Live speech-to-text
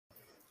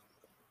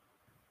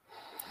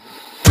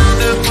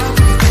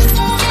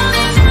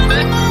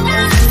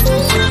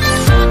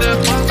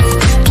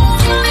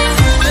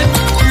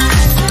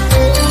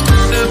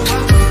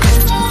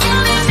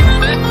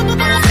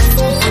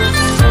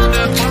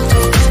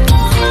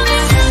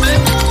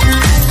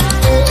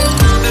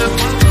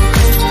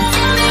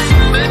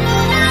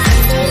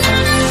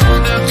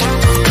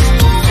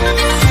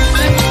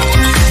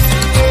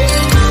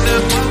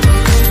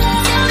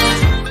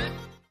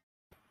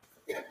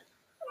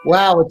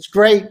Wow, it's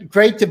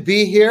great to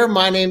be here.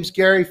 My name's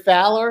Gary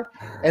Fowler,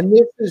 and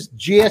this is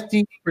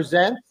GSD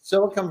Presents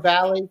Silicon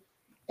Valley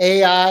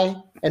AI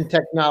and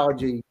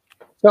Technology.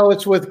 So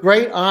it's with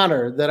great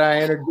honor that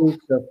I introduce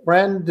a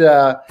friend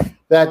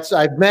that's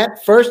I've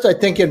met first, I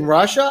think, in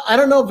Russia. I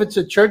don't know if it's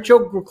a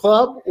Churchill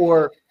Club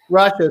or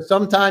Russia,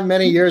 sometime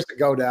many years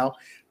ago now,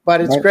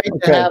 but it's great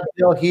to have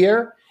Bill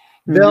here.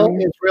 Bill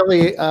is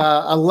really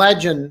a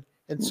legend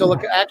in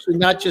Silicon, actually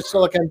not just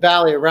Silicon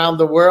Valley, around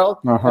the world,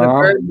 and a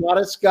very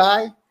modest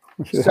guy.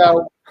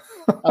 So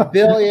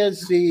Bill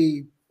is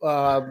the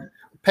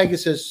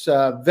Pegasus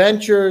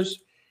Ventures,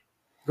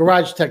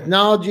 Garage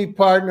Technology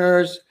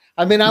Partners.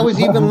 I mean, I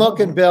was even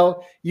looking,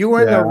 Bill, you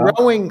were in the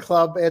rowing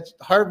club at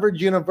Harvard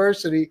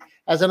University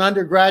as an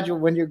undergraduate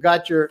when you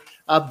got your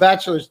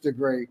bachelor's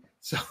degree.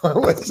 So it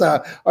was,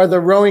 or the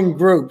rowing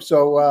group.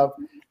 So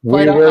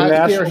quite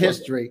a austere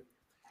history.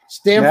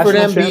 Stanford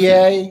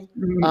MBA,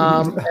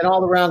 and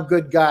all around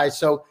good guys.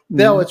 So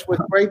Bill, it's with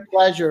great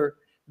pleasure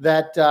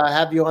that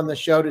have you on the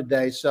show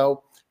today.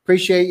 So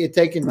appreciate you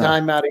taking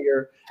time out of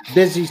your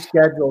busy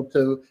schedule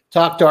to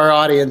talk to our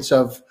audience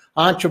of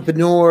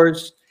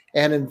entrepreneurs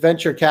and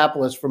venture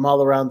capitalists from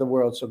all around the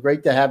world. So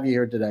great to have you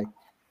here today.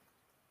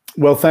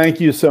 Well, thank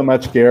you so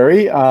much,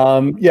 Gary.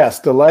 Yes,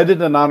 delighted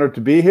and honored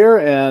to be here,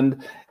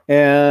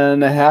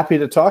 and happy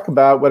to talk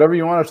about whatever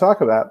you want to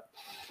talk about.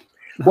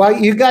 Well,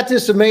 you got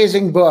this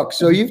amazing book.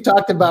 So you've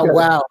talked about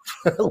WOW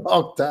for a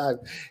long time.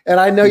 And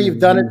I know you've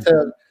done it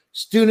to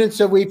students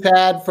that we've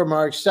had from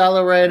our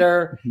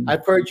accelerator.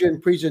 I've heard you in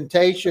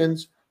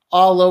presentations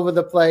all over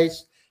the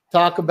place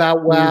talk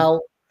about WOW.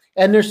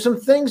 And there's some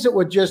things that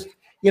were just,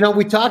 you know,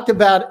 we talked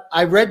about,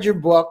 I read your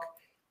book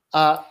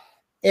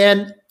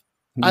and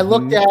I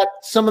looked at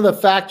some of the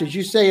factors.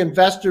 You say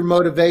investor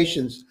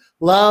motivations,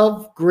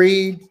 love,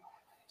 greed,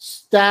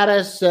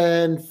 status,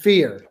 and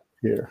fear.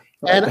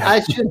 And I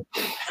should,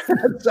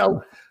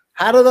 so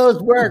how do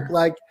those work?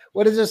 Like,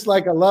 what is this,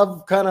 like a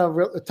love kind of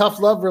tough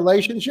love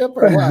relationship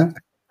or what?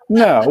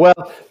 No,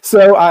 well,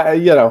 so I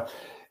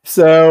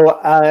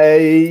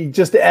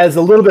just, as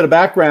a little bit of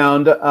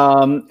background,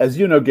 as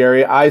you know,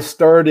 Gary, I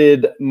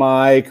started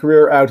my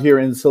career out here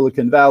in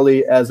Silicon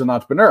Valley as an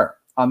entrepreneur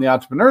on the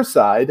entrepreneur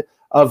side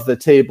of the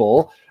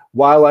table.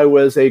 While I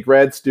was a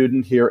grad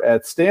student here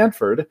at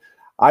Stanford,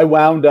 I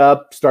wound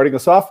up starting a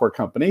software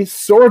company,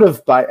 sort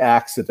of by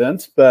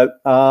accident,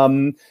 but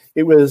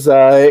it was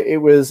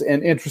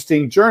an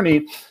interesting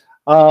journey,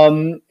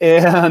 and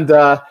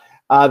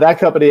that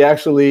company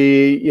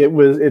actually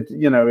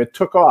it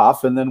took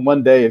off, and then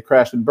one day it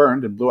crashed and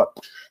burned and blew up.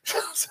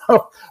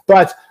 So,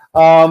 but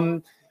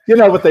you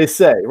know what they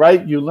say,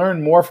 right? You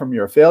learn more from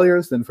your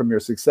failures than from your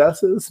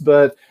successes.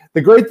 But the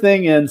great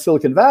thing in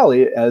Silicon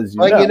Valley, as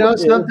you know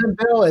something,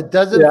 Bill, it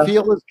doesn't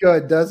feel as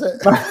good, does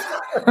it?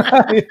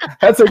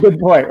 That's a good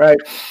point, right?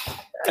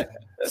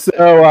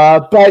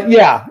 So, but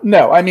yeah,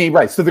 no, I mean,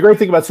 right. So the great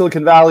thing about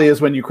Silicon Valley is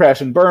when you crash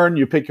and burn,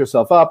 you pick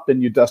yourself up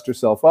and you dust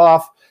yourself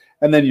off,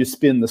 and then you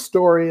spin the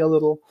story a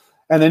little,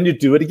 and then you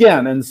do it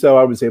again. And so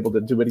I was able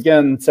to do it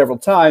again several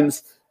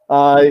times,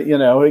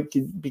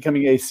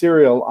 becoming a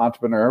serial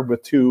entrepreneur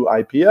with 2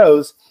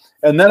 IPOs.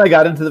 And then I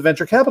got into the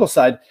venture capital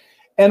side.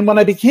 And when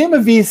I became a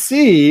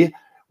VC,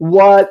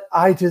 what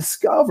I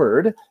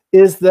discovered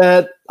is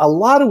that a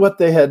lot of what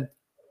they had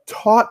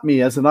taught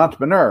me as an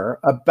entrepreneur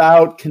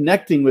about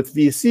connecting with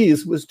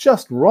VCs was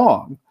just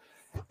wrong.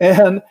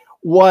 And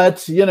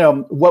what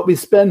we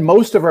spend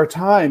most of our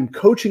time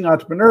coaching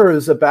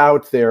entrepreneurs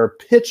about their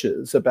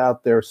pitches,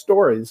 about their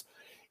stories,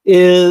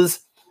 is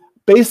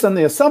based on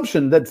the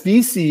assumption that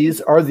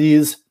VCs are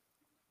these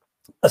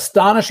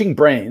astonishing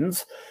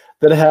brains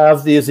that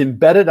have these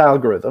embedded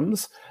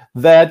algorithms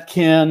that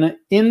can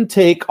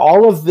intake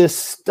all of this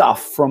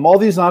stuff from all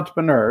these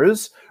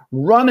entrepreneurs,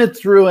 run it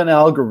through an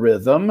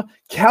algorithm,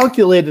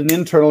 calculate an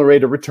internal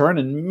rate of return,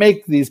 and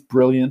make these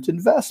brilliant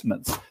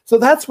investments. So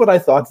that's what I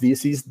thought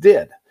VCs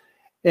did.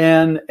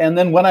 And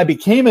then when I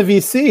became a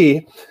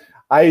VC,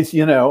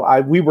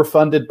 we were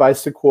funded by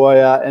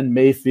Sequoia and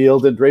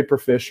Mayfield and Draper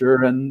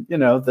Fisher, and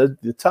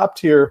the top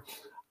tier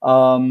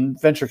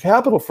venture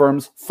capital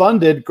firms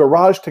funded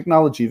Garage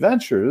Technology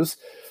Ventures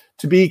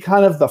to be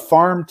kind of the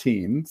farm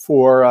team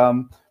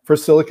for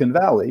Silicon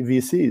Valley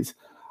VCs.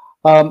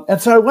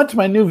 And so I went to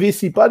my new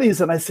VC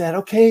buddies and I said,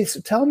 okay,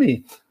 so tell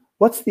me,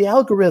 what's the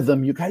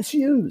algorithm you guys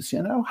use?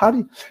 How do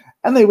you?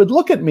 And they would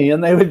look at me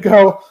and they would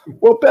go,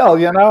 well, Bill,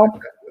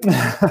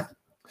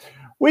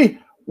 we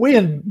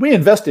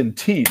invest in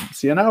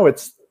teams,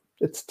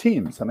 it's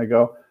teams. And I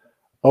go,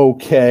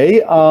 okay,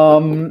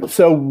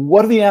 so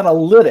what are the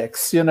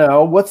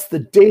analytics? What's the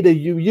data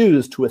you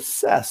use to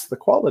assess the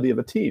quality of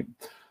a team?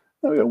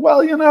 And I go,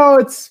 well,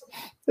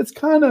 it's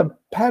kind of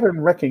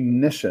pattern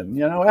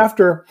recognition.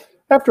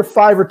 After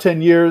 5 or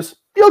 10 years,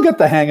 you'll get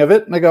the hang of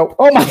it. And I go,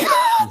 oh my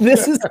God,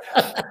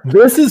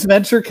 this is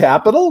venture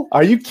capital?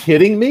 Are you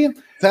kidding me?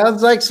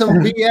 Sounds like some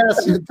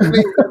BS to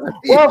me.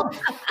 Well,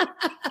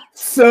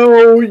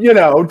 so,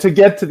 to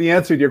get to the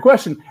answer to your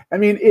question, I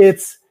mean,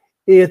 it's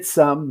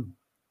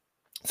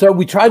So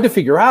we tried to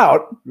figure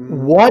out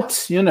what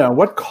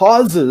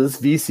causes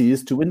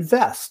VCs to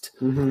invest.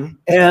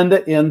 And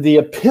the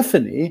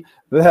epiphany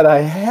that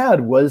I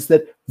had was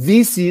that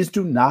VCs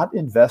do not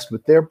invest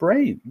with their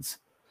brains.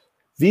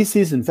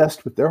 VCs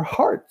invest with their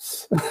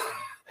hearts.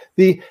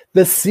 The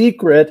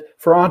secret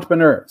for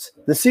entrepreneurs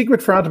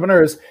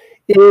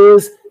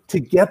is to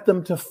get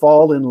them to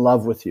fall in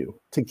love with you,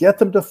 to get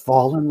them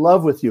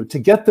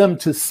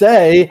to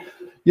say,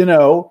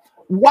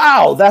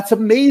 wow, that's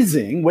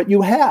amazing what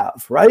you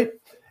have, right?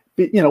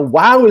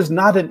 Wow is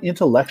not an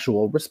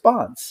intellectual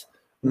response.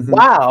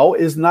 Wow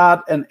is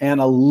not an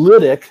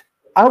analytic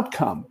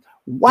outcome.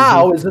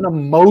 Wow is an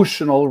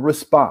emotional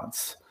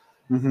response.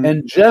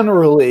 And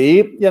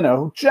generally,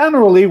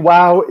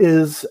 wow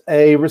is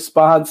a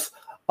response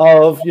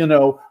of,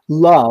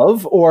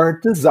 love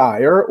or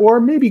desire or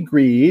maybe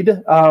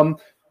greed,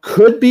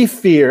 could be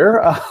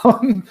fear.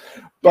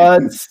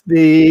 But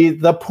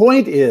the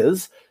point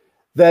is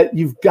that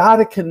you've got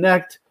to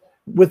connect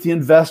with the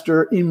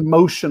investor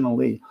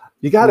emotionally.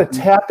 You got to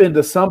tap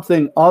into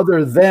something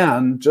other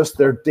than just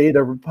their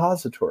data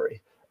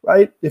repository,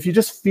 right? If you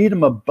just feed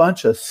them a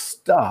bunch of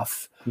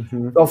stuff,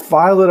 they'll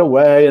file it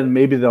away and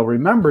maybe they'll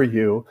remember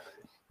you.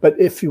 But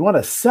if you want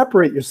to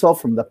separate yourself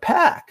from the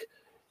pack,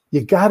 you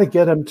got to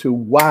get them to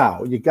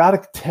wow. You got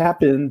to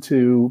tap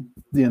into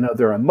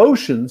their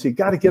emotions. You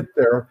got to get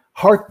their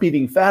heart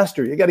beating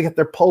faster. You got to get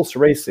their pulse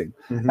racing.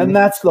 And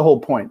that's the whole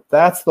point.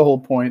 That's the whole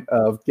point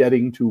of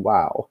getting to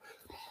wow.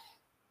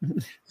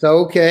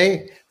 So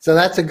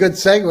that's a good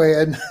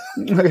segue. And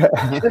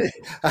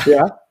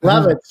yeah,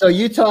 love it. So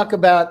you talk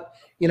about,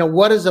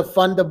 what is a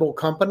fundable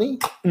company?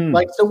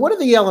 So what are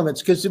the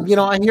elements? Because,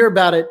 I hear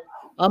about it.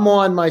 I'm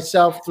on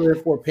myself 3 or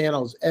 4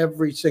 panels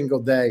every single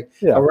day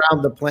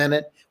around the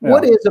planet. Yeah.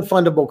 What is a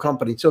fundable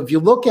company? So if you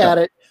look at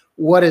it,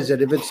 what is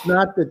it? If it's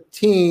not the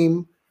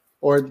team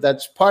or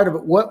that's part of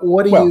it,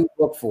 what do you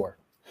look for?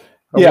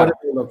 Or what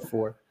do you look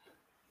for?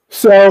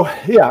 So,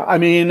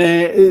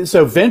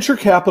 so venture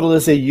capital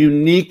is a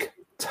unique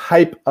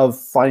type of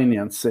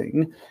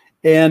financing,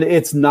 and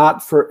it's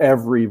not for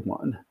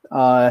everyone.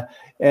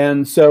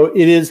 And so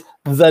it is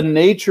the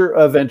nature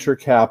of venture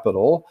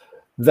capital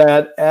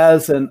that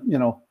as an,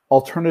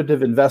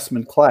 alternative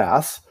investment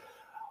class,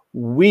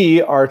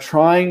 we are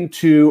trying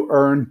to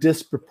earn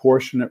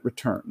disproportionate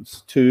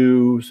returns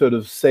to sort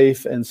of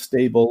safe and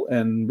stable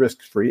and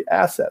risk-free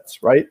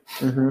assets, right?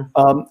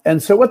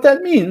 And so what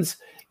that means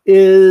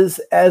is,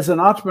 as an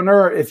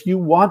entrepreneur, if you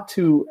want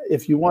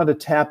to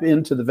tap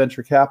into the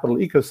venture capital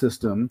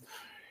ecosystem,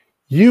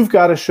 you've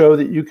got to show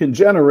that you can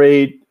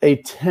generate a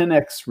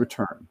 10x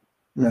return.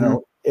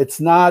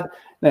 It's not,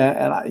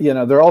 and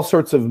there are all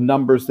sorts of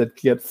numbers that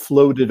get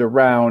floated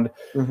around.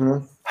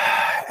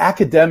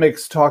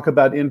 Academics talk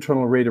about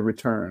internal rate of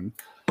return.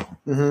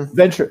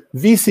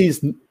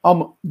 VCs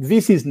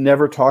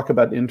never talk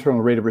about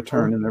internal rate of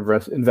return in their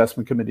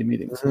investment committee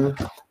meetings.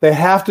 They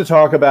have to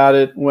talk about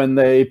it when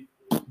they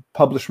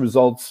publish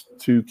results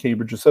to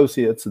Cambridge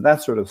Associates and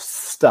that sort of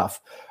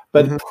stuff.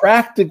 But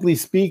practically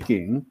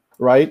speaking,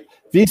 right,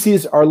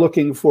 VCs are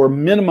looking for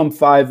minimum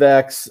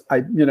 5x,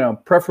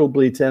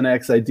 preferably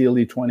 10x,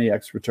 ideally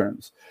 20x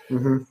returns.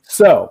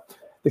 So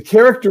the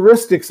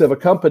characteristics of a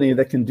company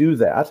that can do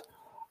that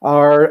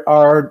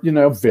are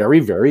very,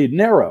 very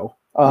narrow.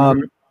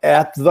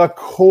 At the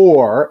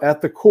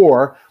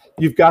core,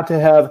 you've got to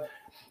have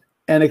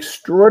an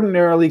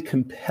extraordinarily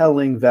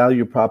compelling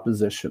value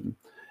proposition.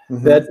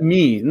 That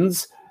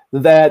means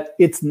that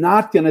it's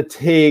not going to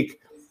take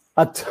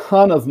a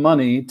ton of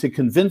money to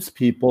convince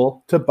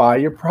people to buy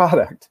your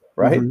product,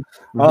 right?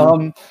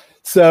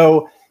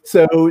 So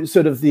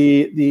sort of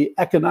the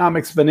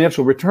economics,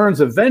 financial returns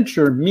of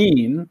venture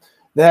mean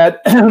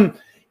that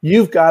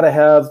you've got to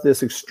have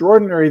this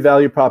extraordinary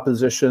value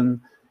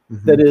proposition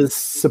that is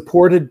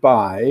supported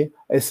by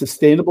a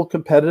sustainable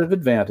competitive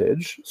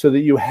advantage, so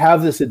that you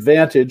have this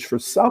advantage for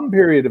some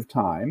period of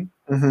time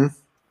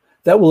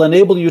that will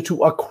enable you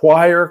to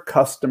acquire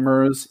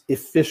customers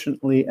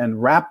efficiently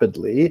and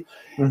rapidly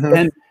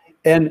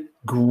and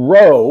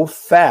grow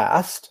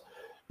fast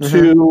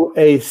to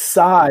a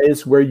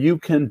size where you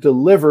can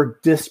deliver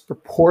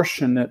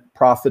disproportionate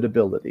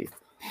profitability.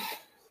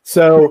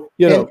 So,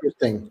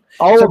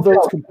 all of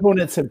those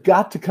components have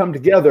got to come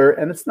together,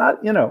 and it's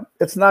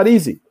not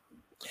easy.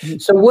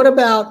 So what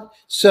about,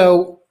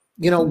 so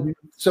you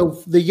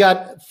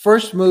got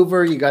first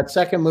mover, you got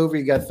second mover,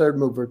 you got third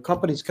mover,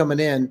 companies coming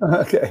in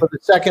for the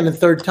second and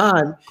third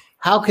time.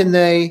 How can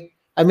they,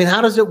 how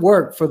does it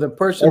work for the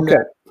person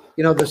that,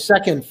 the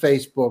second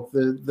Facebook,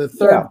 the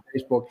third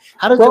Facebook?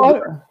 How does it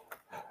work?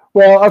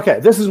 Well,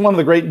 this is one of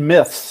the great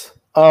myths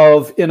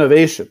of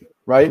innovation,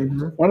 right?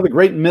 One of the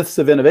great myths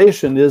of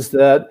innovation is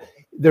that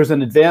there's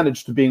an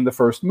advantage to being the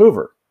first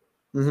mover.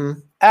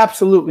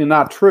 Absolutely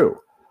not true.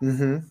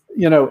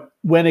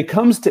 When it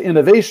comes to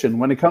innovation,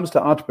 when it comes to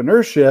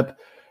entrepreneurship,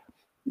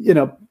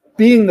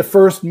 being the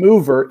first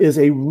mover is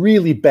a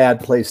really bad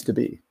place to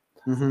be.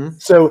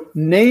 So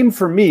name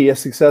for me a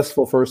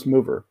successful first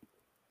mover.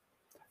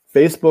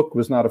 Facebook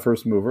was not a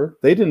first mover.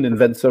 They didn't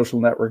invent social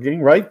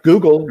networking, right?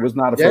 Google was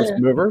not a first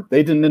mover.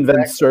 They didn't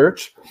invent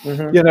search.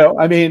 You know,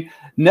 I mean,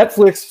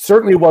 Netflix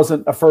certainly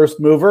wasn't a first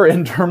mover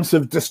in terms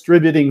of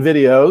distributing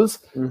videos.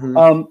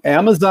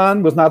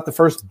 Amazon was not the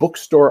first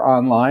bookstore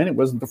online. It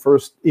wasn't the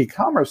first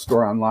e-commerce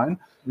store online.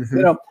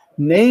 You know,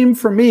 name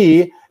for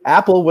me,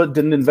 Apple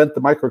didn't invent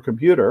the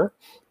microcomputer.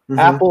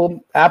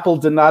 Apple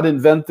did not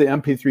invent the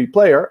MP3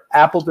 player.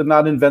 Apple did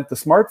not invent the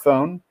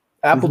smartphone.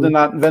 Apple did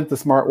not invent the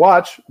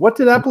smartwatch. What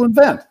did Apple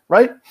invent,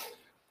 right?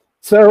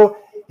 So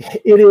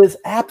it is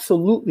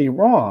absolutely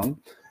wrong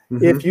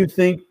if you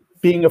think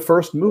being a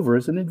first mover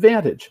is an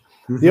advantage.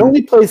 The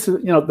only place, you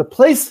know,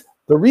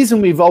 the reason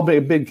we've all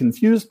been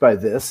confused by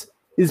this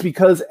is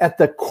because at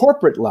the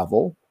corporate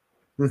level,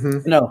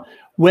 you know,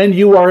 when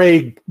you are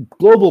a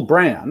global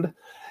brand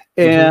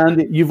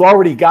and you've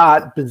already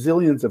got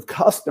bazillions of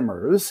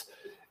customers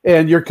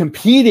and you're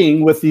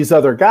competing with these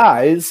other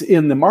guys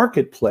in the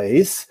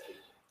marketplace,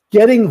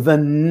 getting the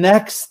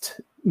next,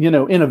 you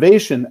know,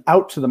 innovation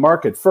out to the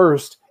market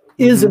first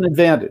is an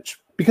advantage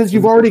because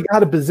you've already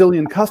got a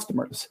bazillion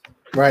customers,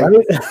 right?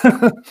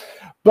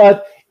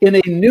 But in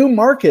a new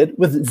market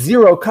with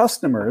 0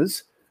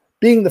 customers,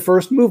 being the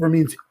first mover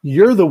means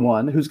you're the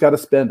one who's got to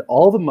spend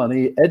all the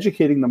money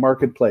educating the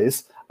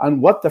marketplace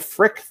on what the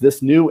frick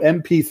this new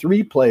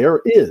MP3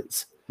 player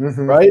is,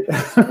 right?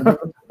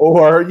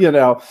 Or, you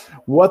know,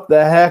 what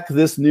the heck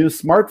this new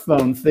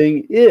smartphone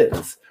thing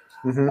is.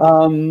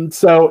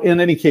 So in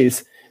any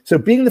case, so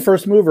being the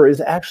first mover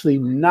is actually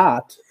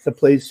not the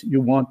place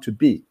you want to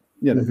be.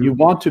 You know, you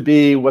want to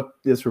be what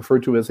is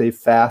referred to as a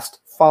fast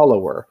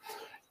follower.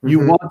 You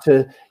want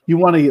to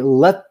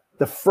let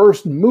the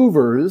first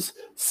movers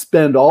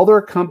spend all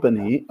their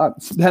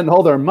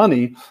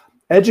money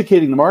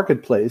educating the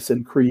marketplace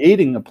and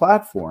creating a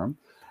platform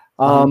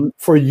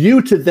for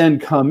you to then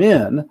come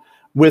in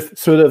with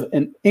sort of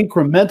an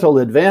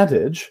incremental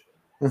advantage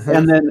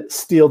and then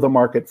steal the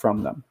market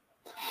from them.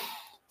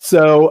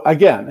 So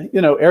again,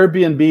 you know,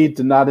 Airbnb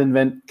did not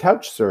invent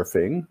couch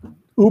surfing.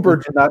 Uber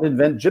did not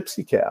invent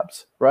gypsy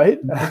cabs, right?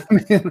 I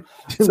mean,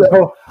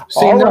 so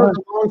seen that a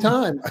long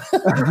time.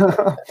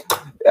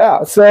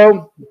 Yeah.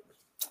 So,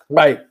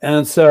 right.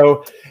 And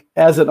so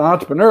as an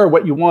entrepreneur,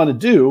 what you want to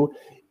do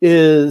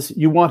is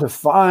you want to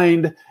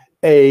find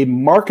a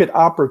market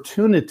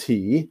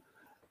opportunity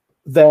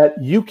that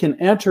you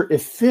can enter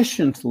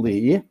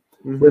efficiently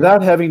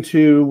without having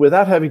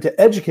to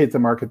educate the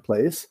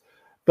marketplace,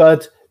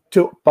 but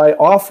by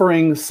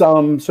offering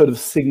some sort of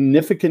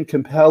significant,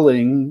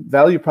 compelling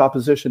value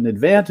proposition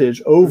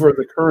advantage over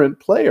the current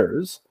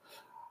players,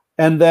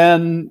 and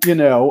then, you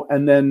know,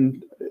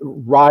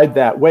 ride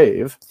that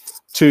wave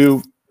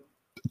to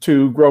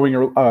growing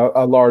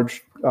a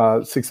large,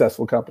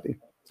 successul company.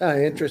 Oh,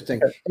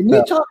 interesting. And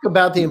you talk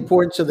about the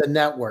importance of the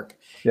network.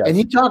 And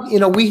you talk, you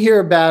know, we hear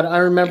about, I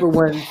remember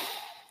when,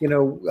 you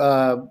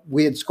know,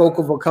 we had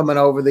Skokovo coming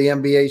over, the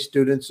MBA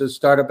students, the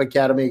Startup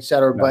Academy, et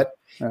cetera. But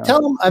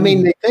tell them, I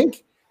mean, they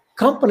think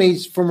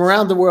companies from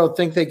around the world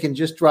think they can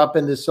just drop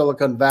into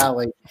Silicon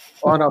Valley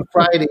on a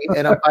Friday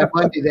and by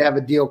Monday they have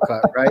a deal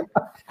cut, right?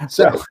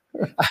 So,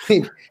 I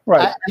mean,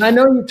 and I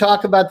know you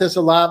talk about this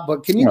a lot,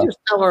 but can you just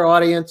tell our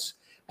audience,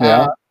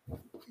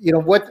 you know,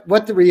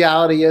 what the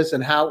reality is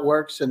and how it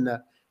works and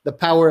the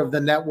power of the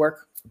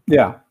network?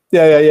 Yeah.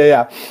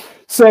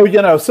 So,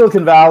 you know,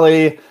 Silicon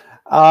Valley,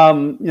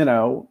 you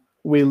know,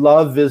 we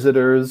love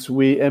visitors.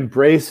 We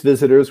embrace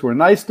visitors. We're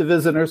nice to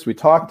visitors. We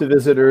talk to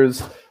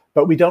visitors,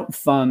 but we don't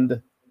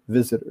fund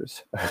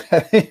visitors.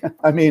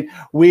 I mean,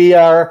 we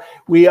are,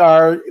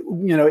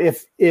 you know,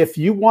 if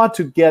you want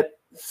to get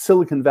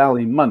Silicon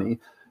Valley money,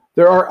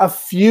 there are a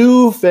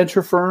few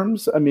venture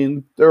firms. I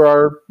mean, there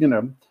are, you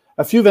know,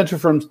 a few venture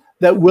firms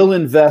that will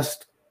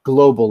invest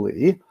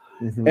globally.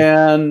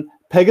 And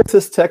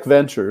Pegasus Tech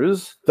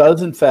Ventures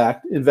does, in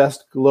fact,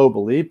 invest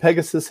globally.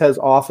 Pegasus has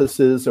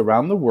offices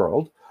around the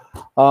world.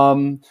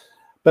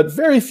 But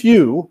very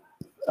few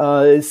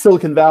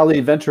Silicon Valley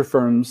venture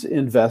firms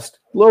invest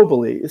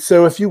globally.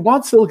 So if you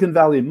want Silicon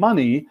Valley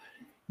money,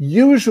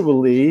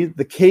 usually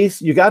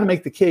you got to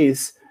make the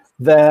case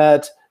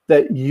that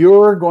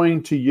you're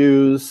going to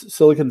use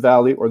Silicon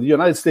Valley or the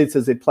United States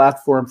as a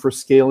platform for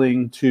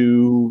scaling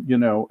to, you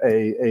know,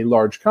 a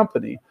large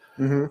company.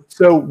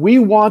 So we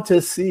want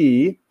to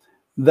see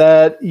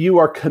that you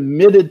are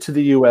committed to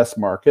the U.S.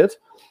 market,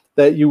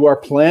 that you are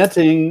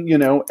planting, you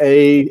know,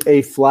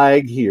 a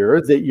flag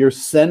here, that you're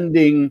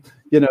sending,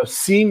 you know,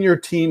 senior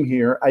team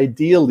here.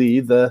 Ideally,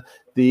 the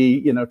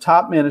you know,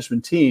 top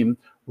management team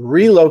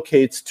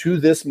relocates to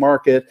this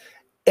market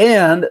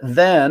and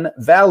then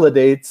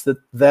validates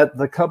that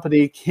the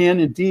company can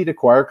indeed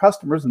acquire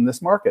customers in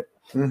this market.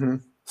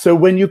 So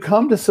when you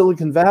come to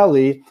Silicon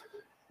Valley,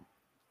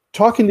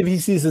 talking to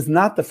VCs is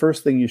not the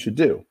first thing you should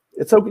do.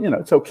 It's, you know,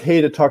 it's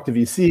okay to talk to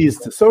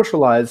VCs to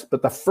socialize,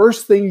 but the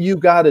first thing you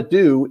got to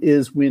do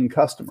is win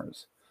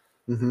customers.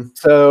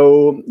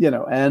 So, you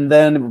know, and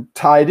then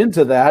tied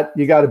into that,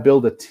 you got to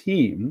build a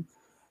team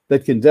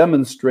that can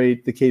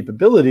demonstrate the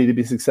capability to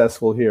be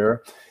successful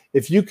here.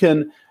 If you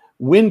can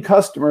win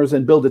customers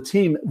and build a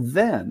team,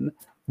 then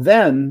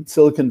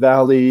Silicon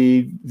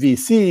Valley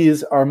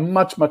VCs are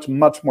much, much,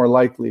 much more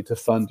likely to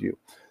fund you.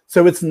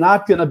 So it's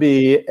not going to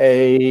be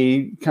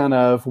a kind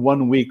of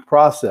 1 week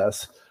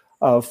process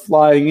of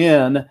flying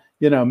in,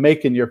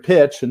 making your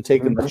pitch and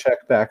taking the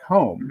check back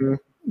home.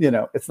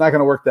 It's not going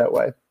to work that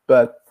way.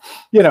 But,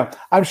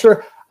 I'm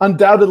sure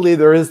undoubtedly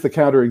there is the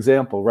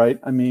counterexample, right?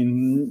 I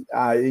mean,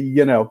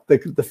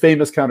 the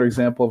famous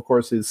counterexample, of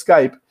course, is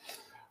Skype,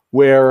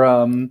 where,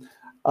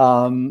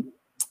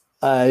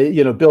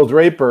 Bill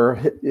Draper,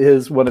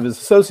 one of his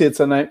associates,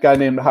 a guy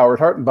named Howard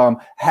Hartenbaum,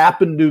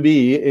 happened to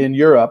be in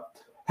Europe,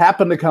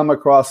 happened to come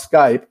across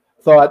Skype,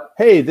 thought,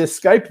 hey, this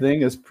Skype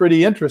thing is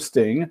pretty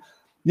interesting,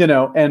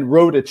 and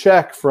wrote a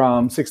check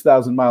from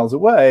 6,000 miles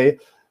away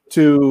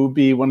to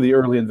be one of the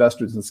early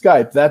investors in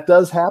Skype. That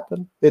does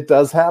happen. It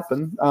does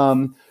happen.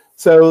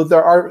 So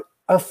there are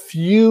a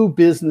few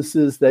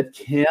businesses that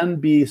can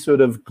be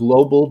sort of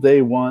global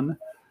day one,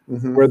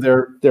 where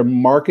their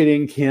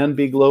marketing can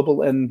be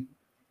global. And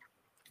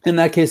in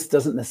that case, it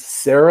doesn't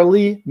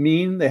necessarily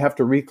mean they have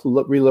to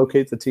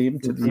relocate the team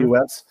to the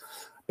US,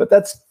 but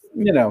that's,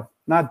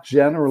 not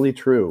generally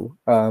true.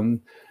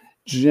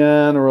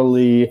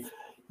 Generally,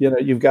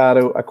 you've got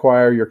to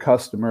acquire your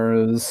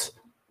customers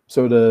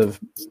sort of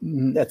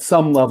at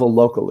some level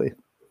locally.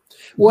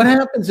 What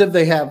happens if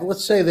they have,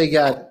 let's say they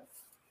got,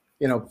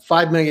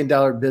 $5 million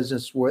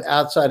business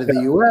outside of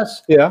the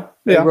US.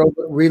 They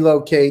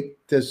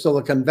relocate to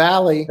Silicon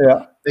Valley.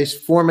 They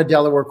form a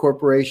Delaware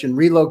corporation,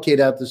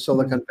 relocate out to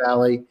Silicon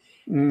Valley.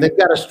 They've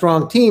got a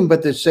strong team,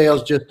 but the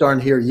sales just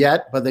aren't here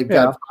yet. But they've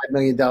got $5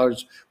 million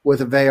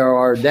worth of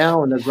ARR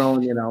now, and they're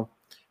growing,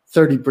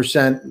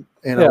 30%.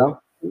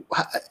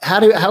 How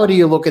do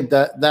you look at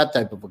that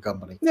type of a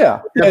company?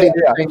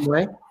 Same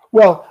way?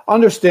 Well,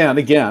 understand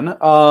again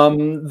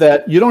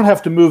that you don't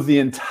have to move the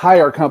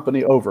entire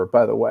company over,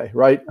 by the way,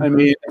 right? I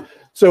mean,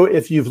 so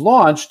if you've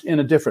launched in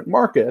a different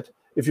market,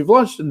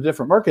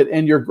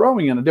 and you're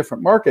growing in a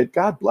different market,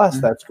 God bless,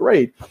 that's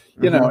great.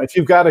 If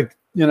you've got a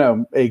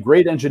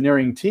great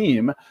engineering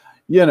team,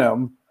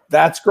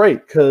 that's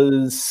great,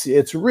 because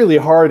it's really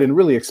hard and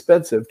really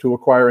expensive to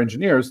acquire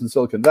engineers in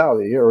Silicon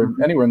Valley or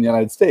anywhere in the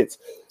United States.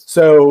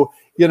 So,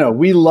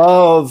 we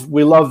love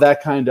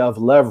that kind of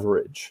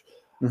leverage.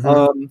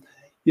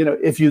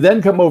 If you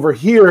then come over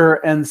here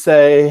and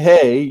say,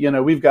 hey,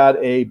 we've got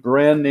a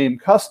brand name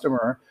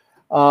customer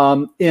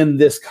in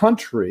this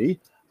country,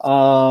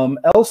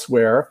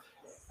 elsewhere,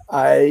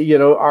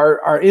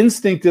 our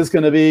instinct is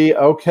going to be,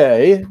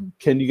 okay,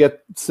 can you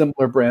get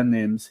similar brand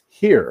names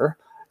here?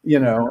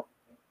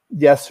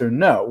 Yes or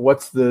no?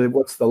 What's the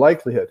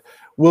likelihood?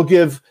 We'll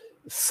give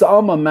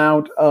some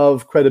amount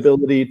of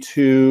credibility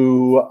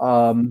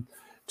to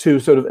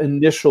sort of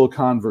initial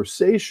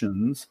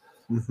conversations,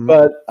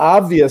 but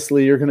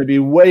obviously you're going to be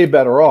way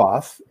better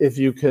off if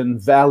you can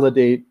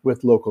validate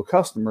with local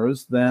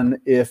customers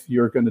than if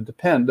you're going to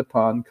depend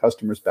upon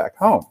customers back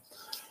home.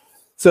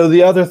 So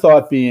the other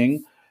thought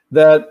being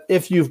that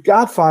if you've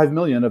got 5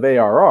 million of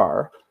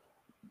ARR,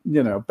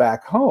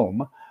 back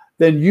home,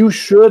 then you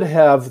should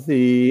have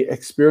the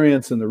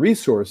experience and the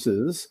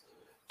resources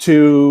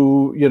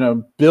to,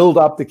 build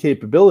up the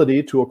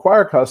capability to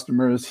acquire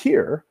customers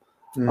here.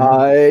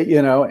 Why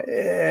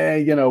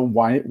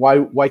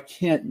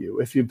can't you?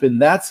 If you've been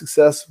that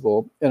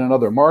successful in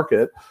another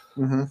market,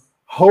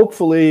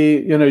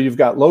 hopefully, you've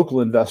got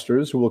local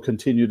investors who will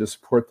continue to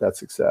support that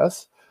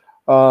success.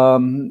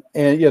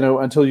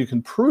 Until you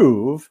can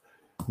prove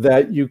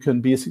that you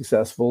can be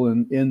successful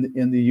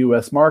in the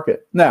U.S.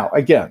 market. Now,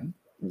 again,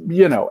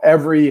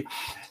 every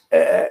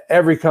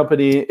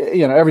company,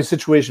 every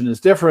situation is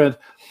different.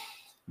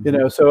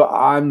 So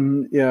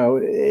I'm,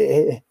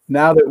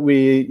 now that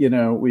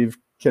we've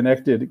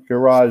connected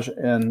Garage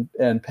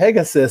and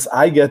Pegasus,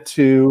 I get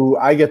to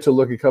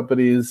look at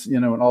companies,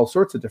 in all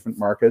sorts of different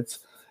markets,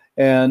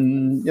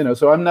 and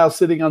so I'm now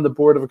sitting on the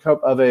board of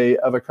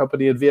a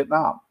company in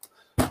Vietnam.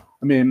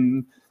 I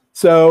mean,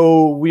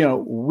 so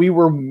we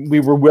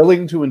were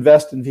willing to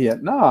invest in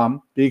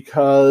Vietnam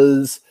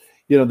because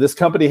this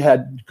company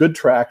had good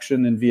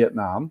traction in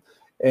Vietnam,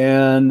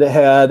 and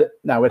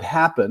it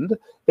happened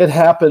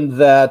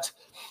that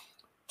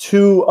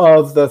 2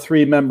 of the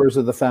 3 members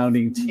of the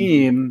founding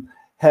team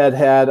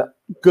had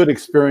good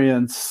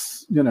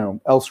experience,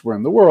 elsewhere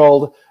in the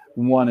world,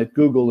 one at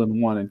Google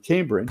and one in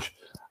Cambridge.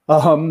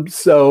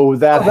 So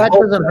that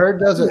doesn't hurt,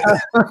 does it?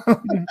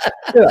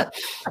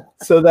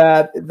 So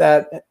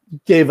that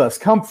gave us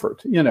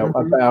comfort,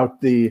 about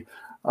the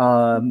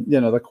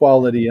the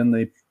quality and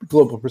the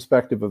global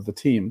perspective of the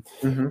team.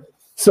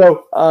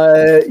 So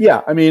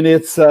I mean,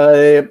 it's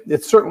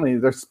certainly,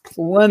 there's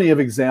plenty of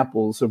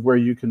examples of where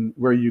you can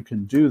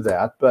do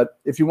that. But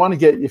if you want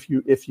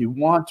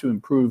to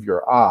improve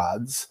your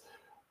odds,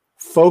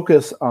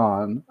 focus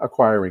on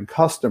acquiring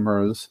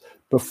customers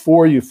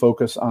before you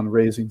focus on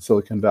raising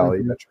Silicon Valley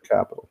venture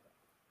capital.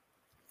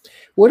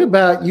 What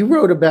about, you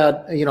wrote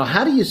about,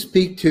 how do you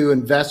speak to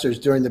investors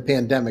during the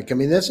pandemic? I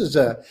mean, this is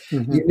a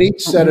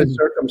unique set of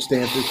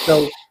circumstances.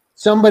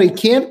 somebody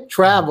can't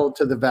travel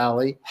to the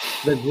Valley.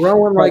 They're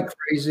growing like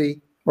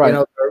crazy. Right. You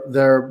know,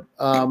 they're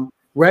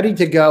ready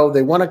to go.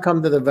 They want to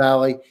come to the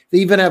Valley. They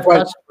even have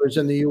customers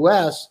in the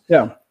U.S.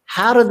 Yeah.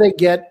 How do they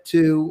get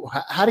to?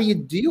 How do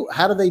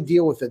they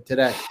deal with it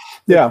today?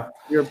 Yeah.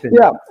 Your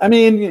opinion. Yeah. I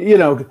mean, you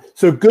know,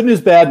 so good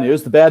news, bad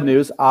news. The bad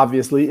news,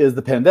 obviously, is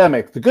the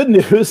pandemic. The good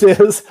news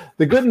is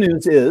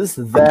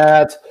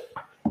that,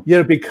 you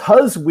know,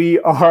 because we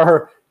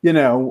are,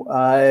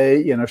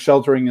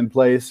 sheltering in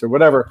place or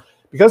whatever,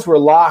 because we're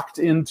locked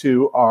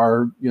into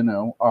our,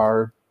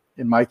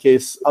 in my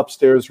case,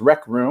 upstairs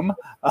rec room,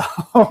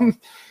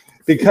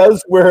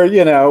 because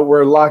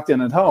we're locked in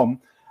at home,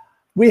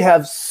 we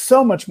have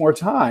so much more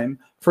time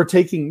for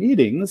taking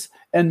meetings,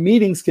 and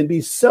meetings can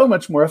be so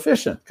much more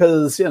efficient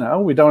because,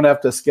 we don't have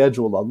to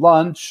schedule a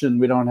lunch, and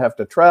we don't have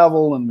to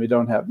travel, and we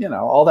don't have,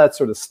 all that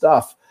sort of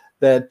stuff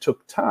that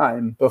took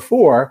time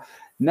before.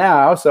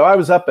 Now, so I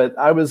was up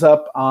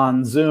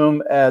on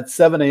Zoom at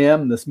 7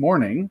 a.m. this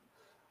morning,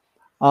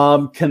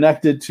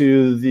 connected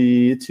to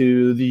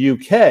the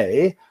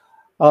UK,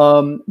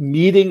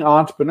 meeting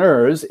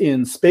entrepreneurs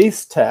in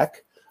space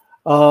tech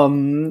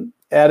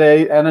at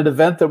an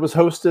event that was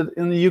hosted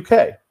in the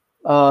UK.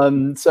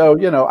 So,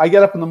 I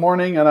get up in the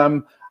morning and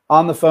I'm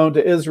on the phone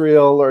to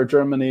Israel or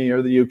Germany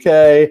or the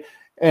UK,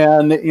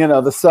 and,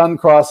 the sun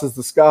crosses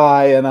the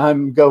sky and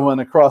I'm going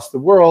across the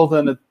world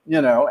and,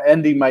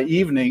 ending my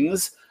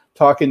evenings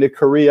talking to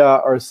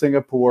Korea or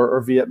Singapore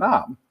or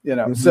Vietnam,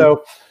 Mm-hmm.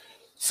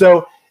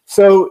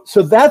 So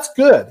that's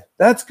good.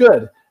 That's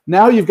good.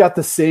 Now you've got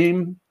the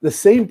same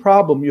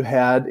problem you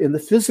had in the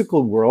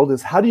physical world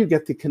is how do you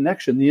get the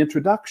connection, the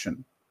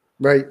introduction?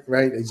 Right,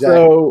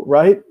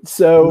 exactly.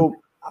 So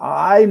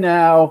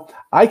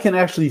I can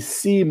actually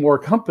see more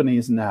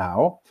companies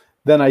now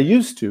than I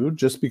used to,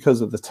 just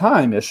because of the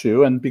time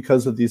issue and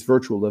because of these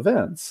virtual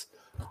events.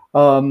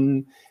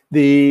 The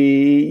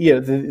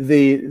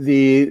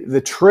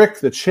trick,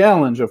 the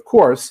challenge, of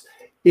course,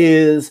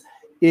 is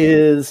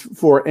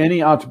for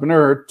any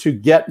entrepreneur to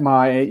get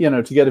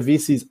to get a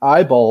VC's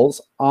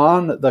eyeballs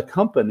on the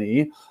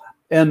company,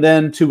 and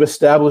then to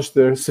establish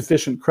their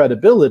sufficient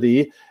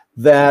credibility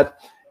that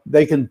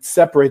they can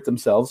separate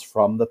themselves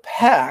from the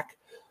pack,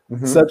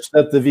 mm-hmm. such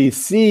that the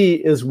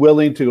VC is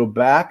willing to go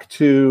back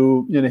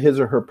to his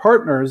or her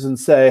partners and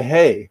say,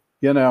 hey,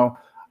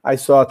 I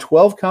saw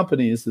 12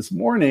 companies this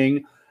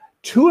morning.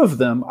 2 of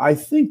them I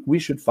think we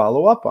should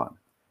follow up on.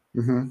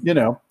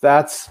 Mm-hmm.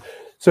 That's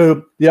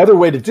so the other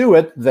way to do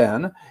it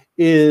then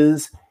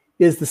is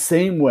the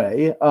same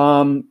way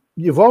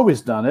you've always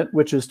done it,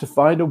 which is to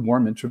find a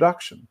warm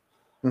introduction.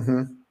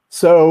 Mm-hmm.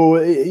 So,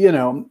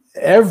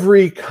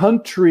 every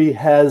country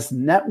has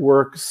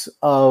networks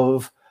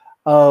of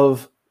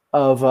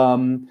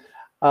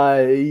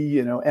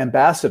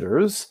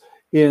ambassadors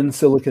in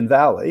Silicon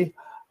Valley.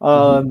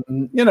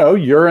 Mm-hmm.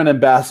 You're an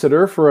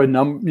ambassador for a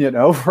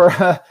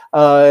number,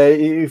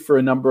 for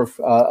a number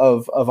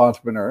of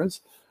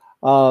entrepreneurs.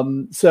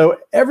 So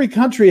every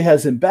country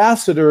has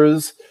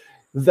ambassadors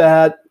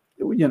that,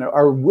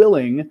 are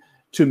willing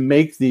to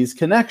make these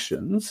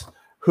connections,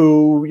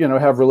 who,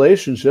 have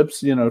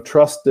relationships,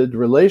 trusted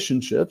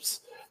relationships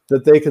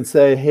that they can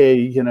say,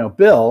 hey,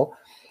 Bill,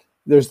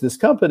 there's this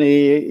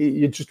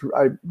company,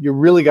 you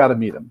really got to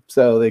meet them.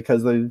 So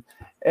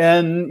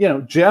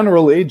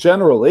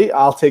generally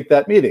I'll take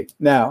that meeting.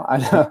 Now, I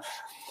know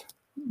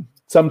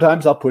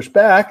sometimes I'll push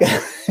back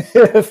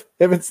if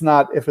it's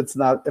not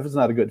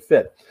a good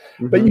fit.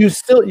 Mm-hmm. But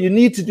you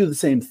need to do the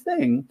same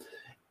thing.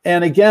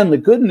 And again, the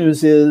good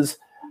news is,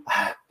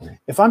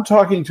 if I'm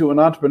talking to an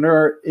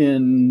entrepreneur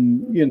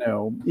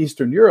in,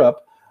 Eastern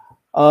Europe,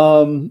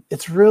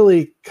 it's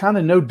really kind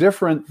of no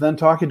different than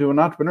talking to an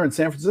entrepreneur in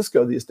San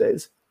Francisco these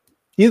days.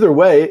 Either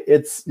way,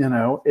 it's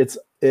video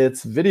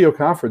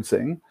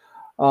conferencing.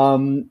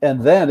 And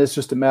then it's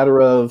just a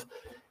matter of,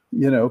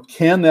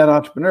 can that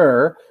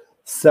entrepreneur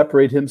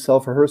separate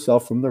himself or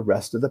herself from the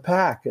rest of the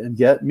pack and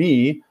get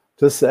me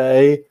to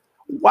say,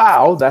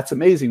 wow, that's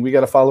amazing. We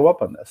got to follow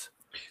up on this.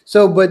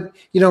 So, but,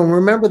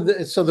 remember,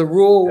 the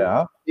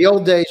rule, the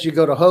old days, you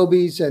go to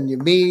Hobie's and you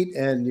meet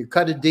and you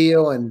cut a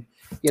deal, and,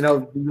 you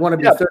want to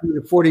be 30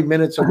 to 40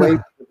 minutes away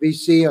from the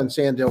VC on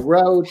Sandhill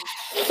Road.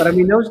 But I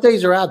mean, those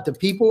days are out. Do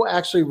people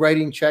actually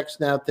writing checks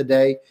now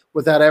today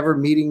without ever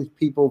meeting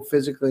people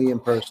physically in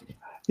person?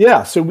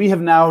 Yeah. So we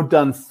have now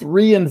done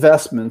 3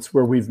 investments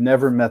where we've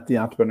never met the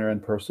entrepreneur in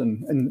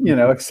person, and,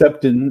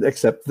 except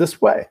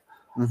this way.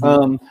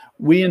 Mm-hmm.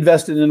 We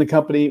invested in a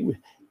company,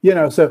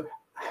 so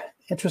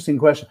interesting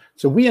question.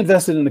 So we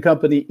invested in a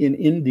company in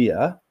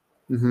India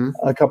mm-hmm.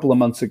 a couple of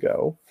months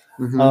ago.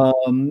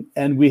 Mm-hmm.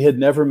 And we had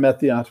never met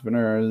the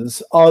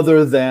entrepreneurs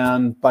other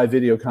than by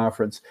video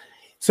conference.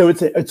 So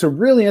it's a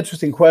really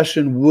interesting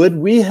question. Would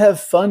we have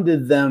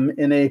funded them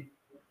in a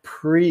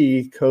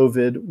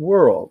pre-COVID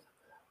world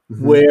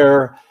mm-hmm.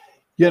 where,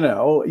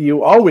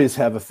 you always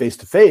have a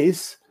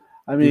face-to-face?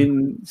 I mean,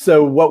 mm-hmm.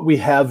 so what we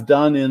have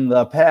done in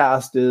the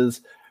past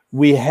is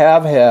we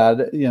have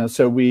had,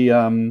 so we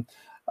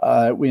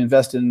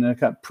invested in a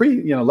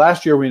company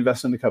last year we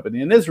invested in a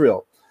company in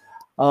Israel.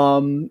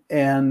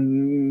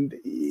 And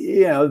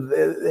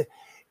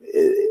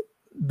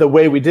the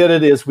way we did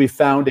it is we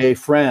found a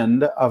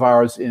friend of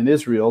ours in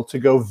Israel to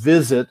go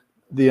visit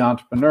the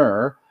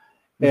entrepreneur.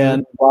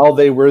 And while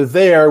they were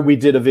there, we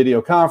did a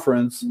video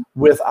conference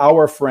with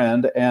our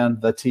friend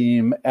and the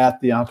team at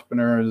the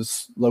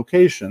entrepreneur's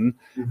location.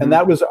 And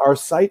that was our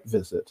site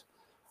visit.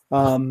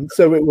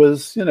 So it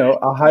was,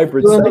 a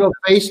hybrid. A little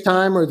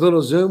FaceTime or a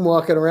little Zoom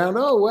walking around.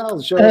 Oh,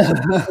 well, show us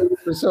the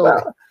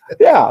facility.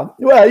 Yeah,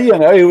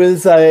 well, it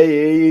was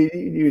a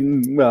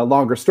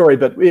longer story,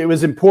 but it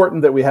was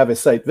important that we have a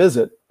site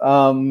visit.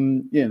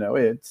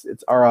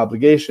 It's our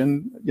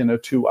obligation,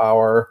 to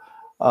our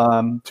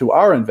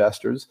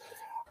investors,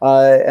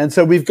 and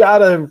so we've got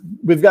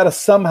to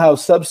somehow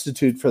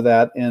substitute for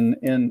that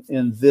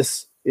in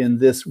this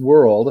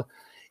world.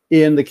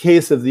 In the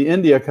case of the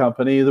India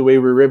company, the way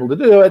we were able to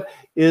do it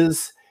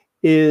is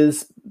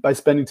by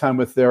spending time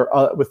with their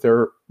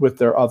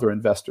other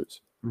investors.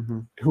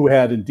 Who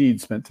had indeed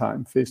spent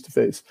time face to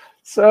face.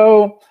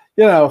 So,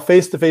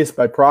 face to face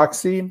by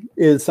proxy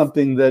is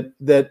something that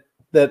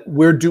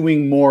we're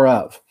doing more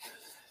of.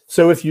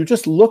 So if you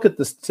just look at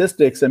the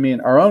statistics,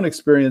 our own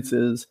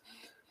experiences,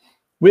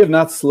 we have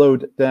not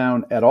slowed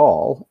down at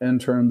all in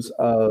terms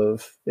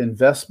of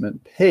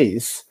investment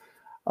pace.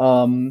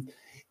 There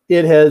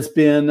have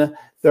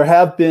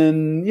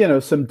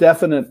been, some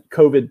definite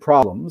COVID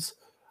problems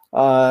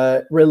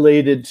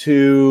related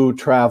to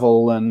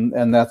travel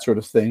and that sort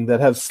of thing that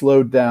have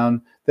slowed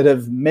down, that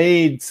have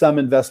made some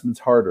investments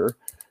harder.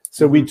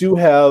 So we do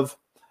have,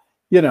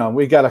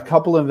 we got a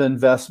couple of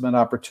investment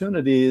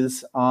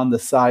opportunities on the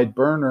side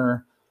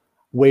burner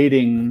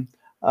waiting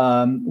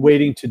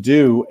to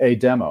do a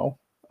demo.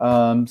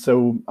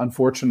 So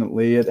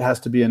unfortunately, it has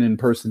to be an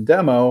in-person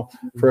demo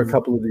for a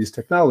couple of these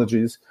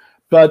technologies.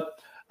 But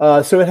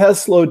so it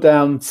has slowed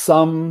down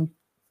some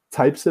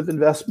types of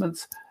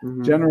investments.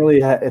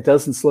 Generally, it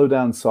doesn't slow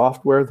down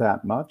software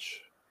that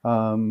much.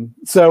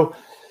 So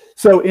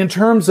in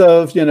terms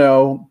of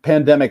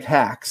pandemic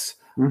hacks,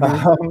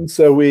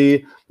 so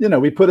we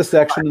put a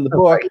section in the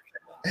book,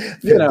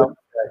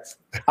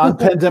 on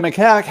pandemic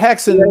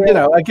hacks, and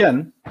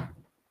again,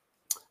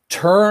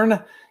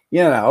 turn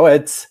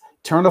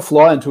a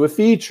flaw into a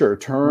feature.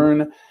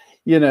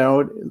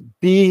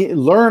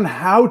 Learn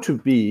how to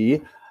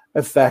be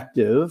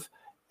effective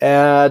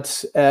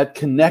at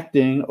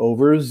connecting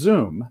over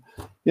Zoom,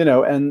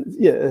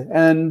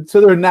 and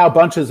so there are now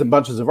bunches and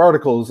bunches of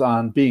articles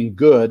on being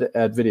good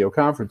at video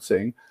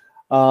conferencing,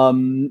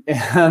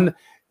 and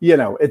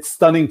it's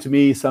stunning to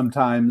me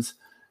sometimes,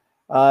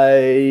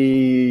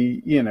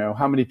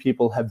 how many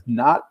people have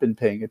not been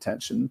paying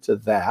attention to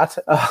that,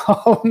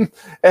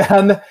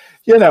 and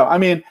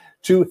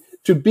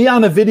to be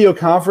on a video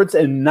conference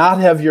and not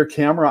have your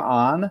camera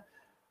on,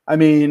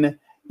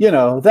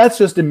 that's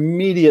just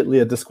immediately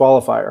a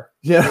disqualifier.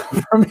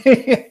 For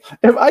me,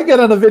 if I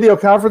get on a video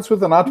conference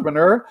with an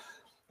entrepreneur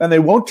and they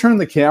won't turn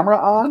the camera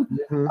on,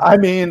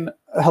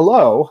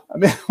 hello.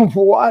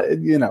 What?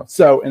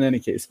 So in any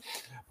case,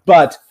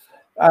 but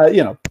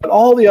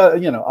all the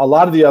a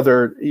lot of the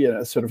other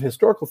sort of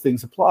historical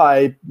things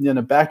apply.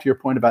 Back to your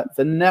point about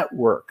the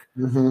network.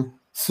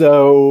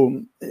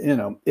 So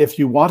if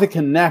you want to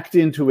connect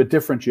into a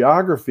different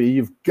geography,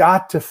 you've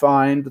got to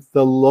find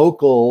the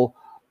local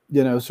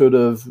nodes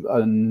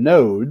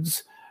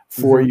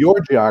for your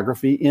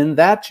geography in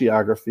that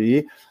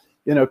geography,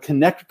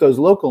 connect with those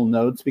local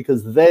nodes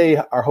because they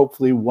are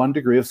hopefully one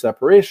degree of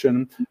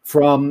separation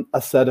from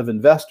a set of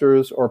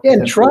investors or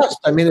and trust.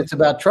 It's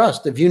about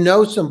trust. If you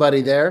know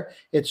somebody there,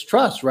 it's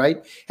trust,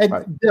 right? And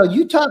right. Bill,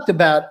 you talked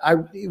about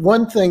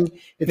one thing.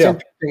 It's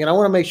interesting, and I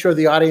want to make sure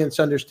the audience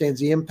understands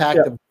the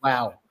impact of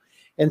wow.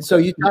 And so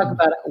you talk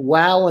about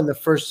wow in the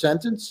first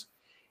sentence,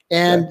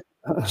 and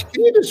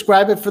can you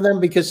describe it for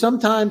them? Because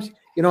sometimes,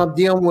 I'm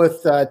dealing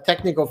with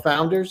technical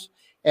founders,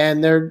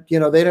 and they're,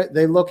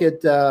 they look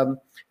at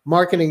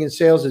marketing and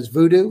sales as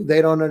voodoo.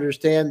 They don't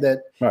understand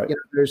that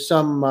there's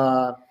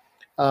some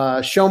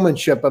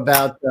showmanship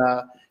about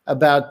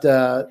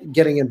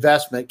getting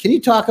investment. Can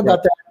you talk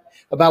about that?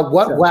 About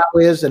what wow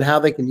is and how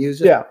they can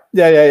use it?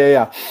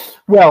 Yeah.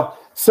 Well,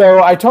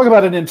 so I talk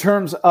about it in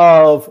terms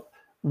of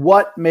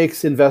what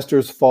makes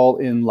investors fall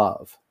in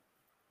love,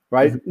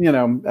 right?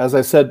 As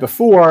I said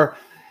before,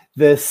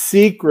 the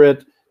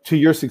secret to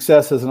your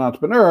success as an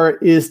entrepreneur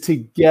is to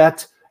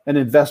get an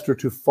investor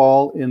to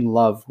fall in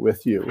love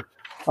with you,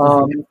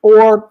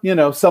 or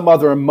some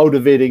other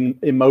motivating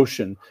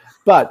emotion.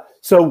 But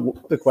so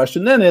the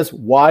question then is,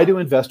 why do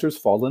investors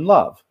fall in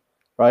love,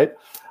 right?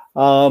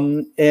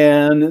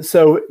 And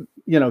so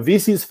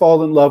VCs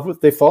fall in love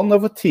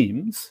with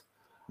teams.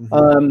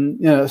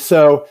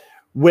 So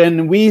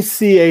when we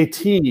see a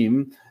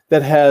team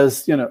that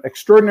has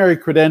extraordinary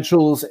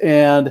credentials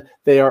and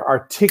they are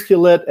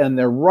articulate and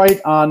they're right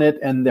on it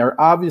and they're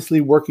obviously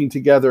working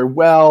together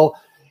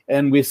well,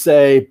 and we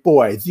say,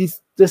 boy,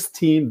 this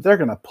team, they're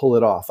going to pull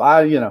it off.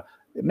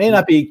 It may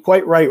not be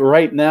quite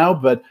right now,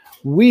 but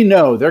we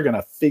know they're going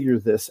to figure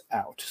this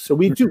out. So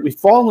we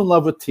fall in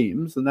love with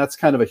teams, and that's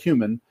kind of a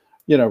human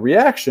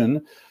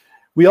reaction.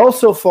 we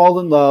also fall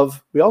in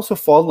love. We also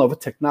fall in love with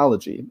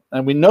technology,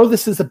 and we know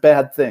this is a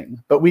bad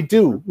thing, but we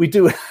do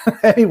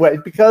anyway,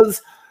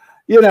 because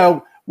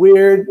we're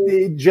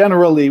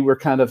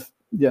kind of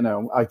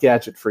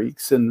gadget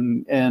freaks,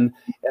 and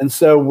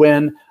so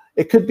when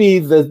it could be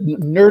the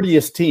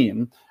nerdiest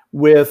team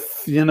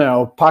with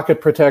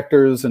pocket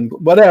protectors and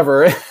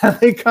whatever, and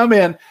they come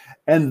in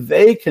and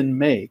they can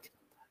make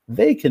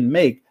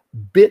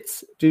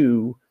bits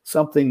do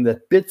something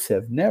that bits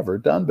have never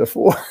done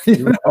before,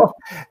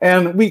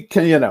 and we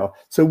can,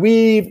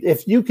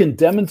 if you can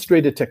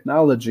demonstrate a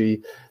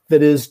technology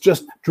that is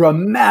just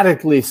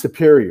dramatically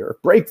superior,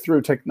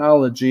 breakthrough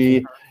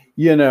technology,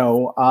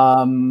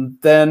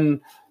 then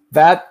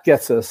that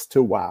gets us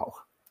to wow,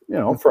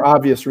 for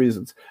obvious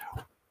reasons.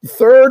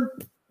 Third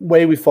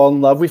way we fall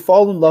in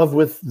love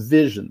with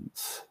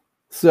visions.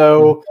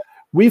 So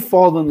we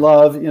fall in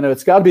love,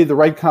 it's got to be the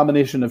right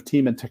combination of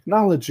team and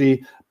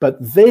technology, but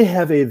they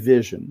have a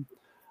vision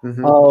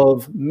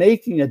of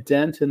making a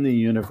dent in the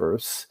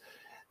universe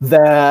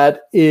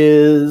that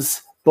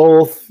is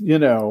both,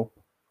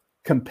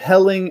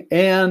 compelling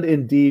and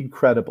indeed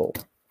credible.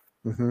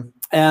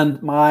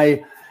 And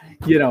my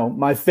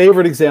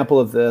favorite example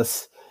of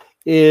this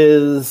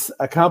is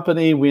a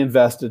company we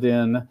invested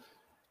in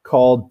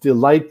called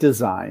Delight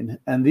Design.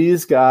 And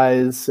these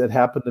guys, it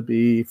happened to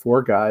be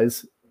four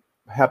graduate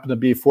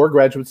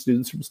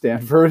students from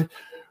Stanford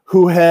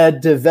who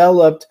had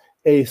developed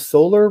a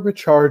solar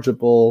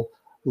rechargeable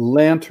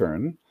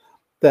lantern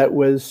that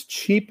was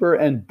cheaper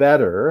and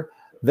better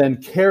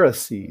than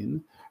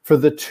kerosene for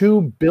the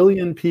 2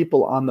 billion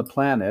people on the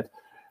planet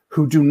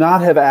who do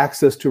not have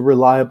access to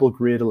reliable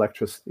grid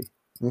electricity.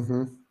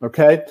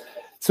 Okay.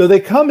 So they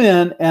come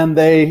in and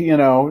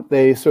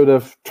they sort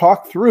of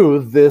talk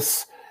through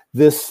this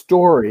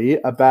story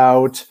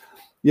about,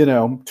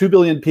 2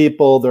 billion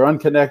people, they're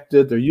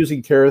unconnected, they're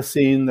using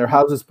kerosene, their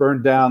houses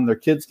burn down, their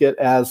kids get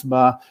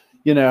asthma,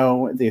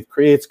 it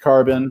creates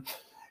carbon,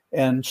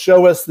 and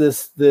show us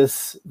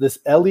this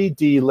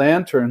LED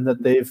lantern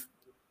that they've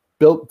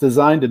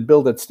designed and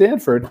built at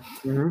Stanford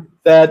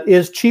that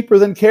is cheaper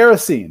than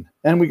kerosene.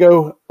 And we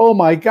go, oh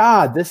my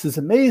God, this is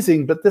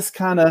amazing. But this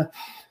kind of,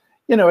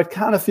 it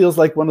kind of feels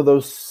like one of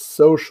those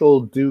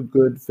social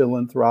do-good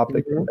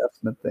philanthropic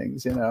investment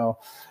things,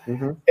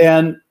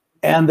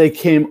 And they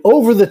came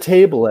over the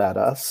table at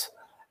us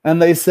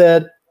and they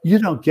said, you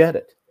don't get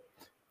it.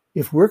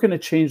 If we're going to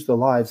change the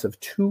lives of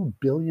 2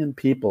 billion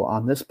people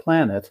on this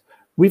planet,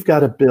 we've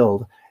got to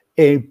build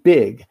a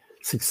big,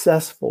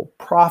 successful,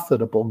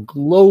 profitable,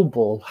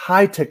 global,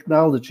 high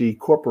technology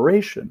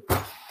corporation. And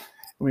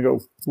we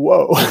go,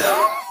 whoa,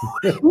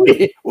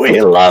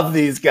 we love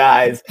these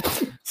guys.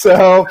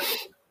 So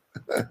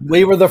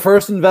we were the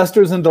first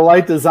investors in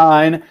Delight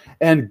Design,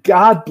 and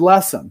God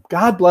bless them.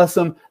 God bless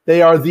them.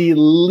 They are the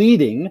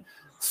leading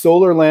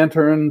solar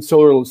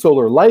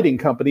lighting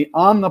company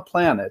on the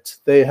planet.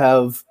 They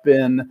have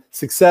been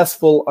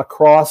successful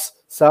across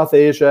South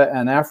Asia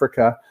and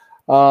Africa.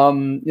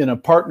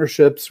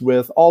 Partnerships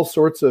with all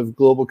sorts of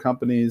global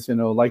companies,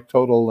 like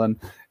Total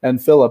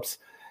and Philips.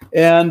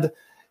 And,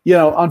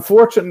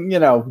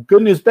 unfortunately,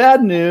 good news,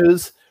 bad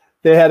news,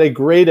 they had a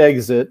great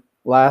exit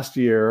last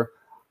year.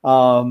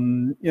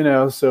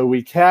 So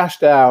we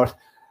cashed out,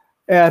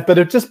 but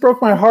it just broke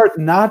my heart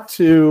not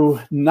to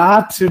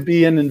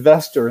be an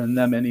investor in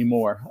them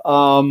anymore.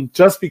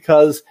 Just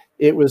because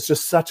it was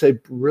just such a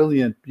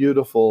brilliant,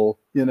 beautiful,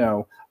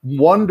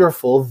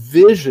 wonderful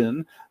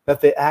vision that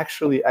they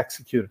actually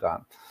executed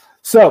on.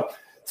 So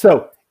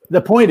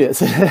the point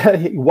is,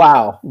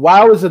 wow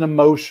is an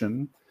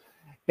emotion,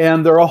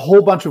 and there are a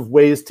whole bunch of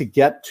ways to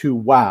get to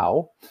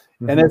wow.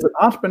 And as an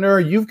entrepreneur,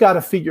 you've got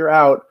to figure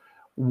out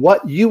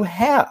what you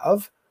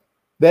have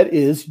that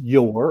is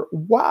your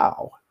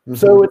wow.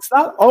 So it's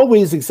not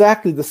always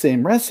exactly the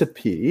same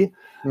recipe,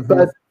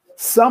 but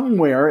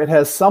somewhere it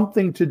has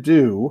something to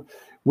do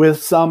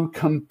with some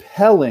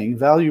compelling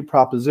value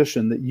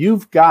proposition that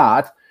you've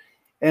got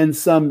and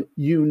some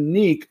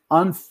unique,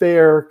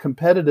 unfair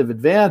competitive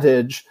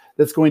advantage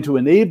that's going to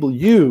enable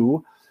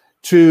you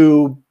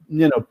to,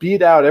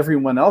 beat out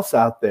everyone else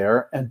out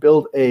there and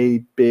build a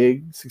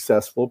big,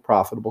 successful,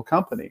 profitable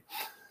company.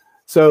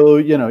 So,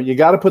 you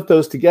got to put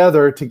those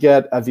together to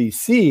get a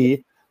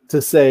VC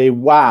to say,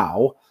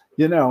 wow,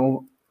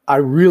 I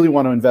really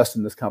want to invest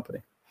in this company.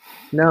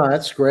 No,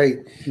 that's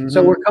great.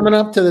 So we're coming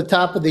up to the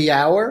top of the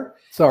hour.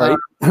 Sorry.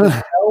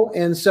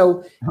 And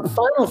so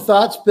final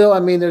thoughts, Bill. I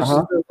mean, there's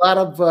a lot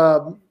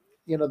of,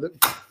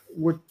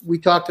 we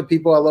talk to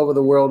people all over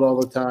the world all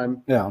the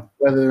time,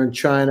 whether they're in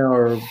China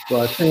or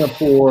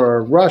Singapore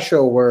or Russia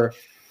or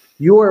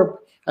Europe.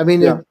 I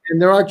mean,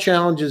 and there are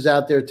challenges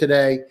out there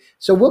today.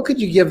 So what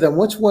could you give them?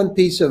 What's one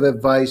piece of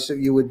advice that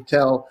you would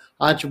tell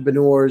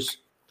entrepreneurs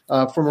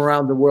from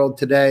around the world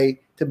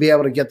today to be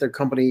able to get their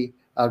company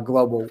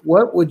global?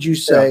 What would you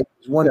say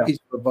is one piece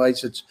of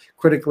advice that's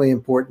critically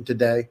important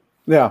today?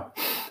 Yeah.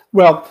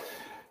 Well,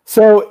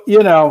 so,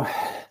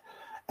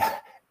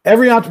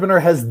 every entrepreneur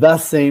has the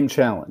same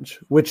challenge,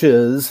 which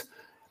is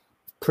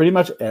pretty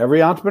much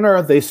every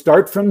entrepreneur, they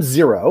start from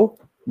zero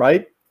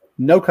right?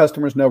 No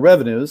customers, no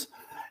revenues.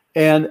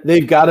 And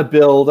they've got to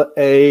build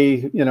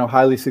a,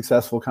 highly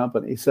successful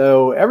company.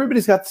 So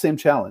everybody's got the same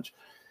challenge.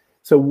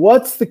 So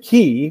what's the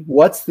key?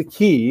 What's the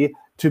key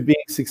to being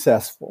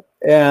successful?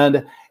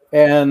 And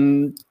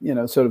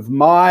sort of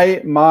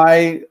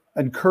my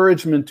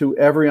encouragement to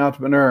every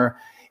entrepreneur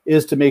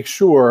is to make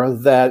sure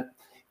that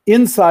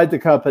inside the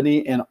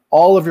company and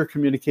all of your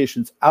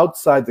communications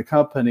outside the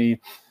company,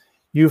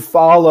 you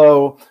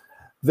follow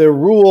the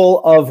rule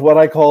of what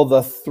I call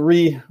the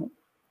three.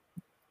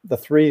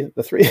 Sorry.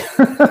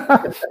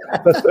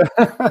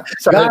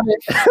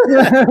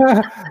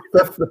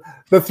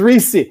 the three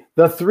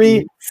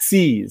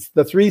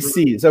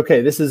C's.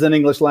 Okay, this is an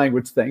English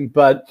language thing,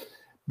 but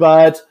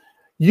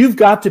you've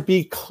got to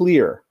be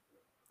clear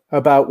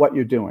about what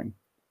you're doing.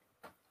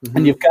 Mm-hmm.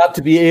 And you've got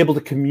to be able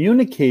to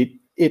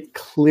communicate it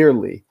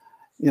clearly.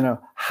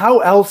 How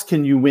else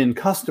can you win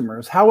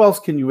customers? How else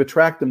can you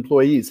attract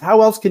employees?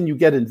 How else can you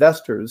get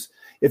investors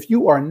if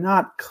you are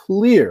not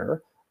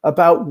clear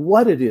about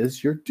what it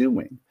is you're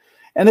doing?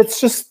 And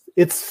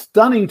it's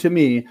stunning to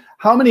me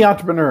how many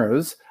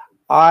entrepreneurs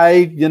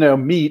I,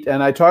 meet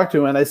and I talk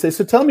to and I say,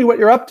 so tell me what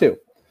you're up to.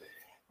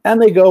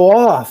 And they go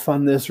off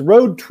on this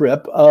road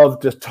trip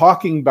of just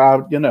talking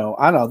about, I don't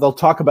know, they'll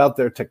talk about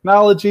their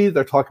technology,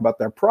 they'll talk about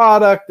their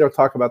product, they'll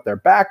talk about their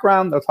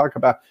background, they'll talk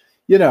about,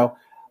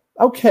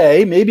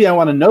 okay, maybe I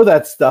want to know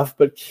that stuff,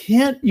 but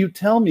can't you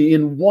tell me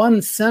in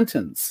one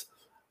sentence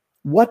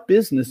what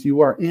business you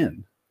are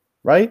in,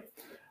 right?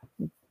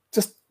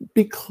 Just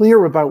be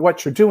clear about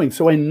what you're doing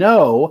so I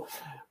know,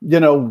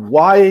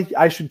 why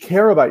I should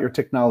care about your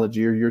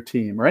technology or your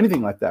team or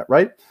anything like that,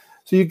 right?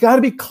 So you got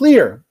to be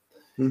clear.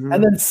 Mm-hmm.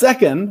 And then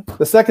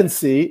the second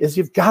C is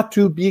you've got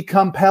to be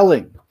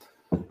compelling.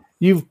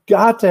 You've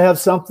got to have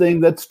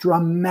something that's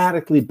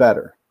dramatically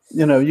better.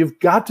 You've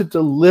got to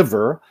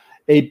deliver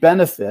a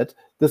benefit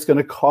that's going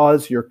to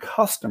cause your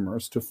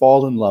customers to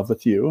fall in love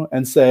with you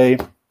and say,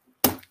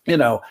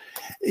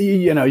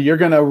 you're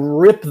going to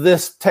rip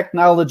this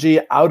technology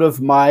out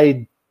of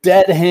my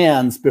dead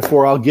hands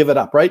before I'll give it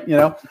up, right?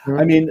 Mm-hmm.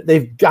 I mean,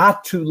 they've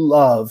got to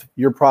love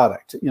your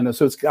product,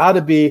 so it's got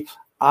to be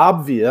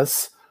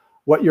obvious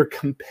what your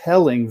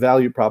compelling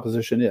value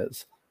proposition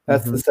is.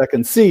 That's mm-hmm. the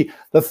second C.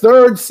 The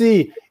third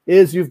C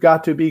is you've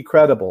got to be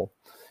credible.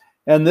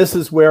 And this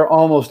is where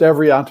almost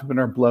every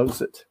entrepreneur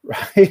blows it,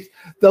 right?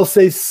 They'll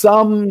say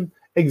some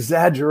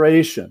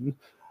exaggeration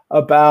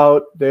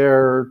about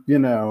their,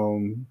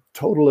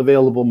 total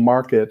available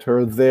market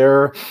or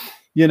their,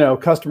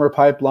 customer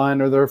pipeline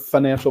or their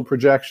financial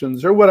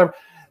projections or whatever.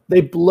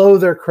 They blow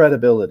their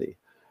credibility.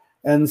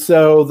 And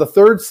so the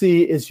third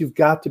C is you've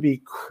got to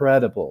be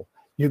credible.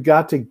 You've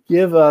got to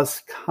give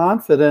us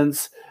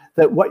confidence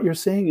that what you're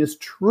saying is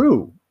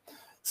true.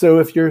 So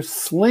if you're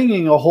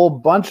slinging a whole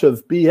bunch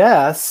of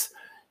BS,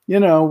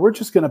 we're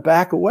just going to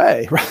back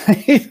away,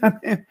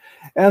 right?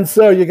 And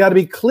so you got to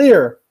be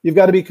clear, you've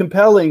got to be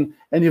compelling,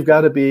 and you've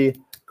got to be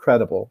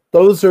credible.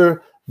 Those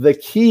are the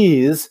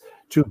keys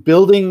to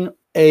building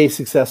a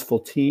successful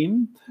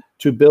team,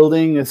 to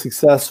building a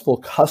successful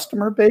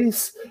customer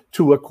base,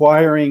 to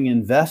acquiring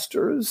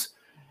investors.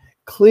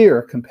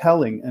 Clear,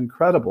 compelling, and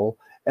credible.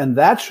 And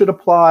that should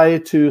apply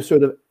to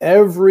sort of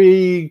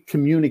every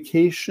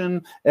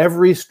communication,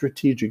 every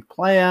strategic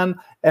plan,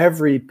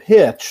 every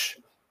pitch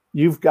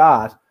you've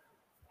got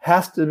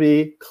has to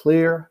be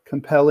clear,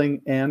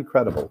 compelling, and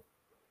credible.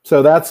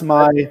 So that's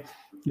my,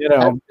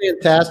 that's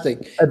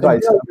fantastic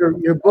advice.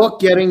 Your book,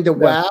 Getting to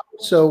Wow.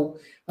 So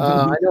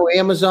I know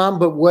Amazon,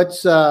 but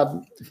what's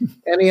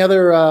any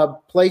other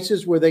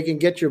places where they can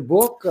get your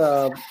book?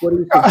 What do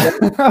you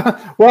think?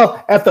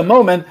 Well, at the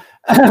moment,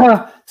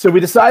 so we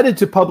decided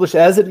to publish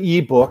as an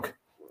ebook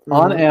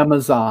on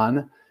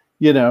Amazon,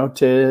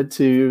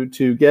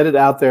 to get it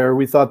out there.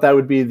 We thought that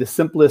would be the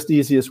simplest,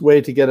 easiest way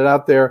to get it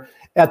out there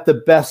at the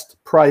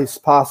best price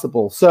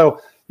possible.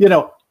 So,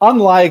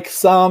 unlike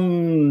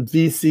some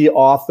VC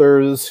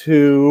authors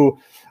who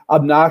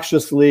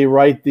obnoxiously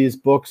write these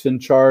books and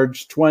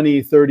charge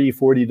 $20, $30,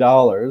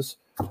 $40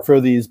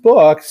 for these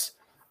books,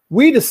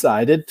 we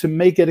decided to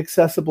make it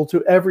accessible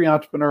to every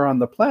entrepreneur on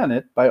the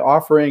planet by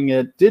offering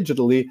it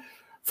digitally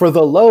for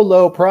the low,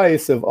 low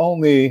price of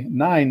only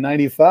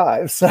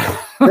 $9.95. So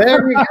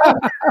there you go.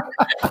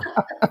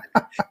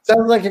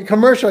 Sounds like a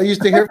commercial I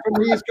used to hear from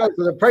the East Coast.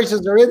 The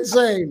prices are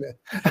insane.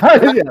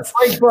 Yes.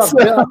 Great book.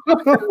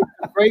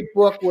 Great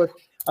book with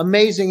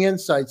amazing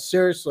insights.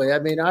 Seriously. I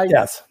mean,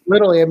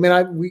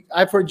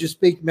 I've heard you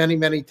speak many,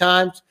 many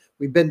times.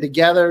 We've been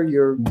together.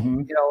 You're,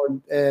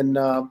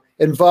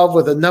 involved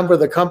with a number of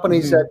the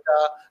companies that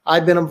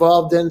I've been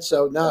involved in.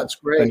 So no, it's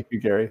great. Thank you,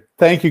 Gary.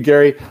 Thank you,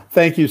 Gary.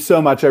 Thank you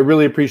so much. I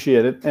really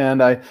appreciate it.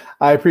 And I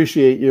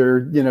appreciate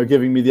your,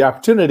 giving me the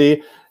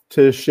opportunity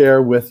to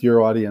share with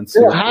your audience.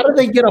 Yeah, how do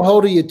they get a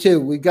hold of you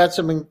too? We've got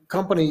some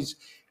companies,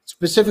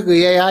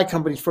 specifically AI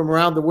companies from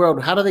around the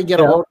world. How do they get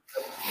a hold of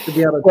you to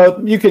be able to?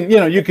 Well,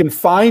 you can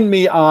find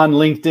me on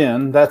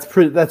LinkedIn.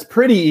 That's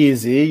pretty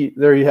easy.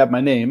 There you have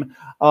my name.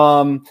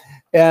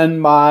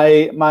 And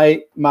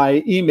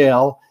my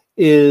email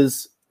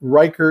is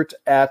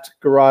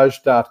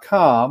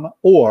reichert@garage.com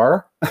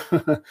or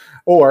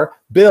or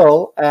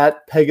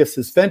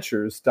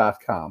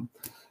bill@pegasusventures.com.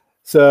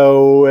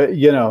 So,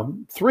 you know,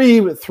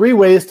 three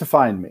ways to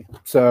find me.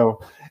 So,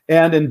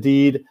 and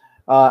indeed,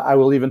 I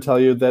will even tell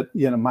you that,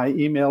 you know, my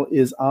email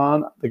is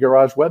on the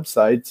Garage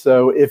website.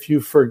 So if you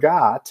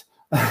forgot,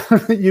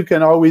 you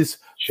can always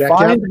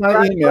find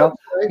my email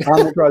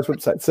on the Garage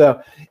website.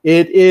 So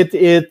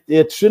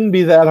it shouldn't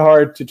be that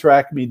hard to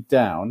track me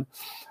down.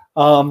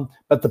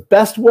 But the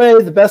best way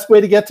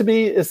to get to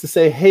me is to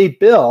say, "Hey,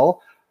 Bill,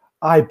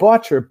 I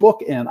bought your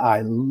book and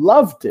I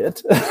loved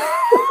it."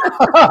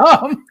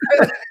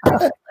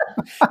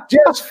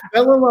 Just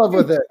fell in love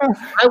with it.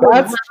 I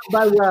was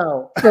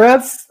wow.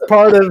 That's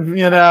part of,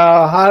 you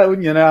know, how,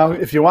 you know,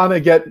 if you want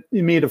to get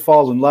me to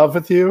fall in love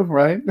with you,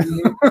 right?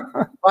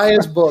 Buy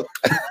his book.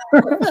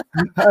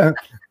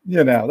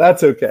 You know,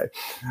 that's okay.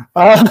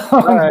 All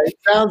right.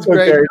 Sounds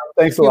great. Okay.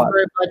 Thanks a lot. Thank you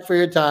very much for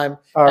your time.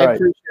 All right. I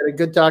appreciate it.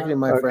 Good talking to you,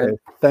 my friend.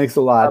 Thanks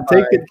a lot.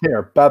 Bye-bye. Take good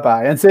care.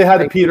 Bye-bye. And say hi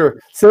to Peter.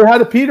 Say hi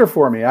to Peter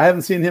for me. I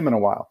haven't seen him in a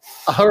while.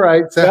 All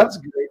right. Sounds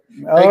great.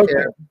 Take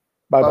care.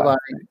 Bye-bye.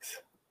 Thanks.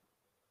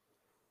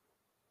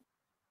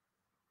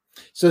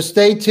 So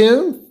stay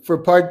tuned for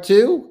part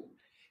 2.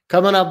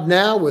 Coming up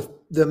now with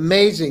the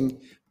amazing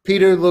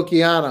Peter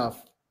Lukianoff.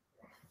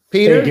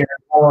 Peter? Hey, Gary,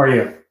 how are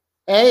you?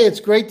 Hey, it's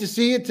great to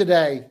see you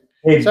today.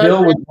 Hey,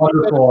 Bill was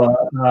wonderful.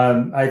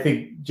 I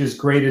think just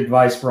great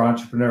advice for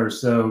entrepreneurs.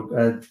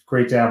 So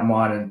great to have him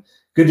on, and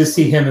good to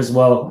see him as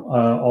well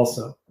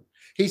also.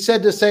 He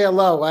said to say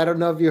hello. I don't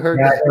know if you heard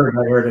that. I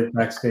heard it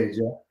backstage,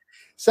 yeah.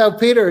 So,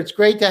 Peter, it's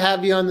great to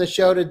have you on the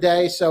show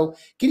today. So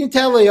can you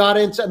tell the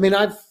audience, I mean,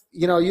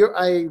 you're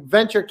a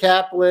venture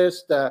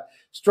capitalist,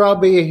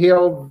 Strawberry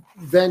Hill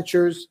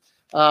Ventures,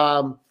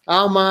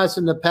 Almas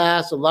in the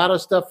past, a lot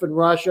of stuff in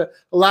Russia,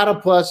 a lot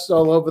of plus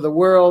all over the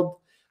world,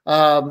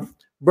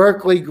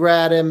 Berkeley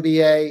grad,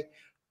 MBA,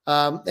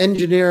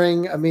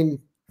 engineering, I mean,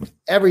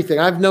 everything.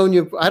 I've known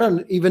you, I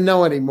don't even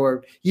know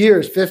anymore,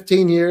 years,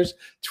 15 years,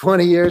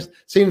 20 years,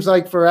 seems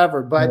like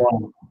forever. But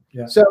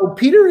yeah. So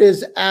Peter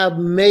is an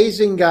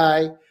amazing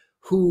guy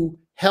who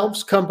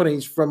helps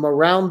companies from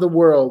around the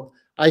world.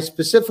 I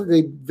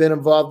specifically been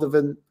involved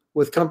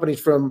with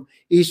companies from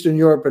Eastern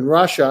Europe and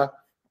Russia,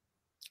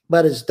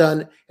 but has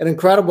done an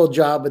incredible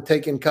job of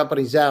taking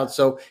companies out.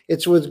 So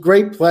it's with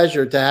great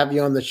pleasure to have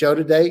you on the show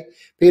today,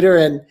 Peter.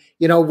 And,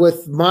 you know,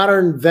 with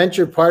Modern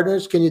Venture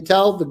Partners, can you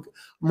tell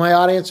my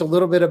audience a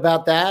little bit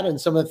about that and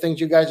some of the things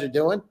you guys are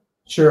doing?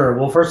 Sure.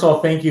 Well, first of all,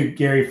 thank you,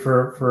 Gary,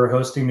 for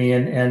hosting me,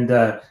 and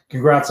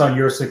congrats on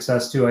your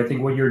success too. I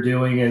think what you're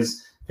doing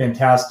is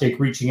fantastic,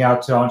 reaching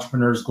out to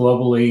entrepreneurs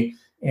globally.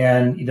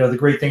 And, you know, the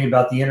great thing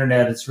about the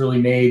internet, it's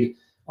really made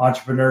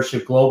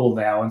entrepreneurship global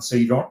now. And so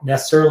you don't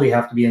necessarily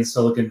have to be in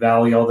Silicon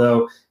Valley,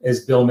 although,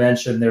 as Bill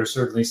mentioned, there's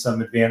certainly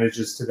some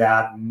advantages to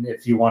that. And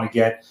if you want to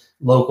get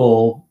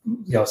local,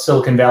 you know,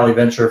 Silicon Valley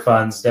venture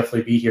funds,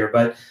 definitely be here.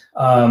 But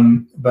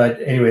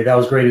anyway, that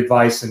was great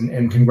advice,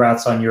 and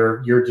congrats on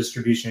your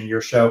distribution and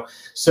your show.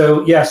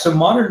 So yeah, so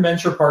Modern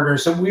Venture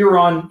Partners. So we were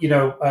on, you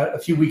know, a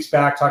few weeks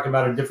back talking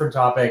about a different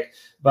topic,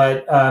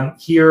 but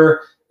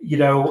here, you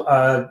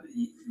know,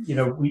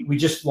 we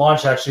just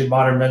launched actually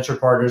Modern Venture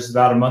Partners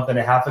about a month and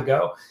a half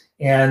ago.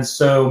 And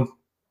so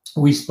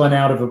we spun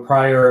out of a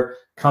prior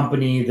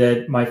company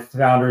that my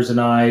founders and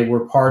I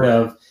were part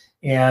of.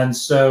 And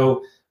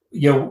so,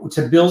 you know,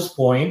 to Bill's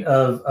point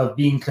of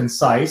being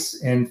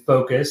concise and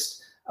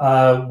focused,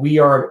 we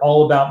are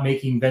all about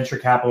making venture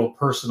capital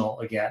personal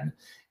again.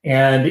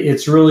 And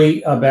it's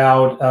really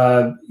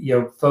about, you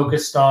know,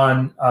 focused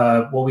on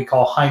what we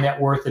call high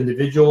net worth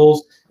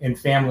individuals and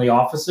family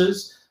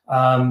offices.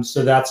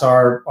 So that's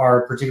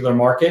our particular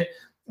market.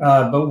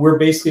 But we're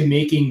basically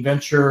making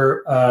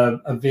venture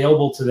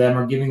available to them,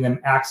 or giving them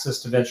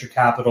access to venture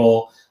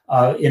capital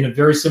in a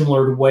very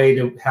similar way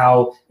to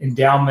how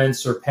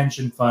endowments or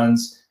pension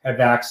funds have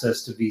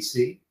access to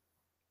VC.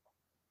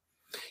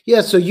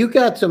 Yeah, so you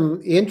got some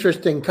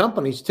interesting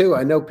companies too.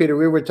 I know, Peter,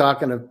 we were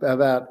talking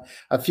about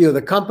a few of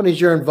the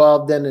companies you're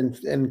involved in, and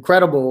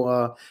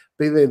incredible,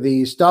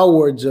 the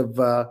stalwarts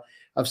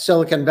of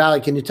Silicon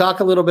Valley. Can you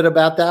talk a little bit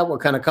about that? What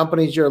kind of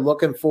companies you're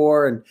looking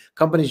for and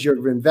companies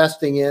you're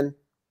investing in?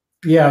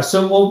 Yeah,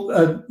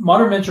 so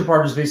Modern Venture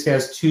Partners basically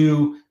has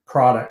 2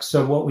 products.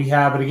 So what we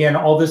have, and again,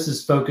 all this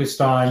is focused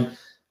on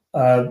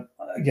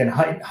again,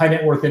 high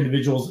net worth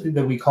individuals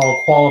that we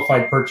call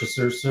qualified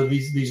purchasers. So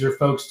these are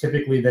folks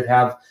typically that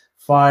have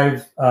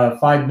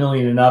 $5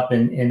 million and up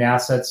in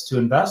assets to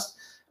invest,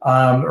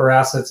 or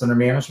assets under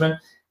management.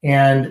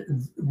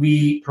 And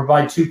we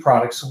provide 2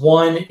 products.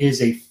 One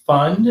is a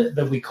fund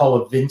that we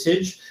call a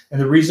vintage. And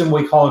the reason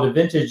we call it a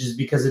vintage is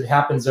because it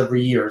happens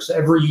every year. So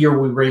every year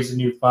we raise a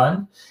new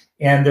fund,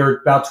 and there are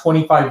about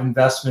 25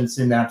 investments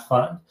in that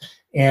fund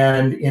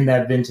and in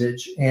that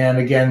vintage. And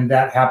again,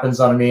 that happens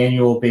on an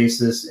annual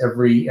basis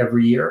every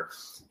year.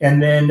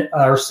 And then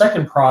our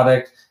second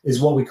product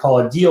is what we call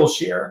a deal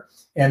share.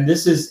 And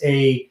this is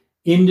a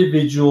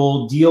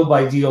individual deal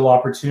by deal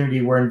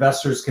opportunity where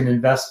investors can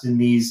invest in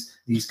these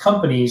these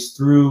companies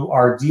through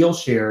our deal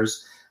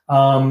shares,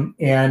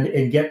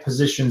 and get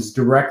positions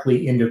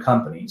directly into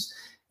companies.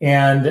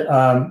 And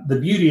the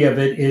beauty of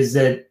it is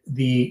that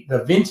the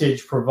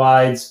vintage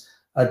provides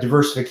a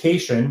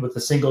diversification. With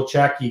a single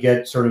check, you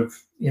get sort of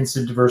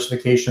instant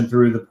diversification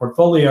through the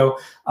portfolio.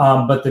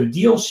 But the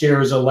deal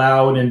shares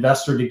allow an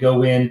investor to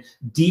go in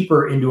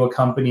deeper into a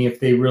company if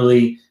they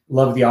really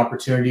love the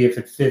opportunity, if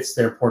it fits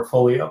their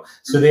portfolio.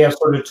 So they have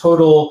sort of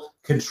total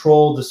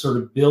control to sort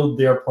of build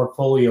their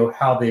portfolio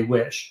how they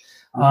wish.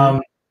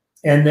 And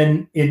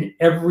then in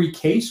every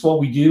case, what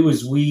we do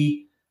is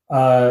we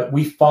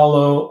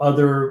follow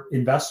other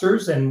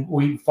investors, and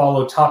we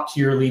follow top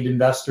tier lead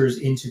investors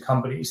into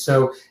companies.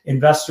 So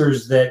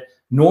investors that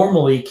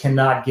normally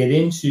cannot get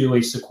into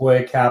a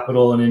Sequoia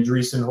Capital and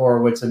Andreessen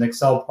Horowitz and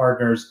Excel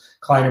Partners,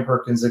 Kleiner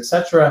Perkins, et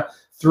cetera,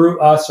 through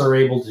us are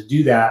able to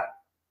do that,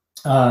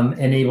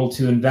 and able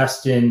to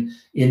invest in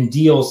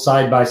deals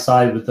side by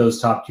side with those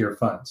top tier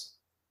funds.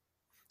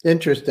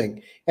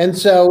 Interesting. And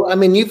so, I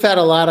mean, you've had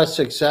a lot of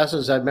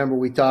successes. I remember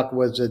we talked,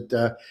 was it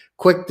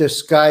Quick to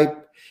Skype?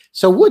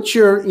 So what's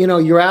your,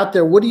 you're out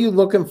there, what are you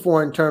looking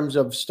for in terms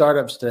of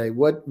startups today?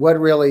 What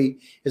really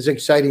is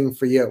exciting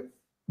for you?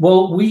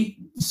 Well,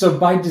 so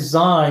by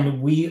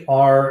design, we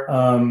are,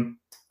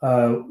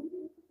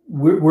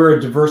 we're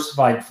a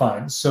diversified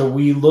fund. So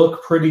we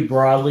look pretty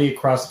broadly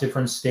across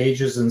different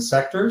stages and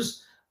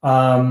sectors,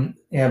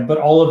 but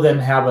all of them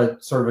have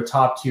a sort of a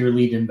top tier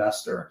lead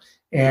investor.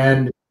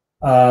 And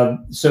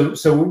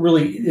so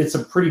really, it's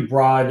a pretty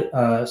broad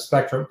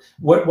spectrum.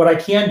 What I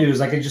can do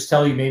is I can just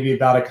tell you maybe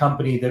about a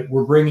company that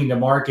we're bringing to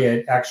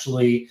market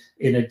actually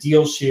in a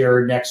deal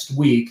share next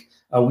week.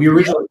 We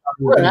originally thought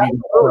we were going to be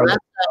that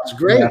sounds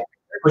great.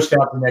 Pushed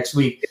out to next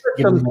week.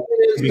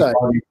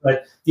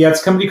 But yeah,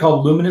 it's a company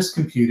called Luminous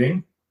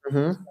Computing,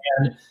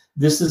 and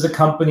this is a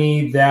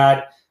company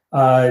that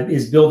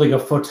is building a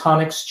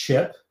photonics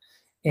chip.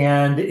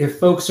 And if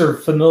folks are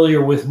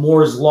familiar with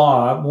Moore's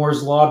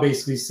Law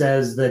basically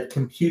says that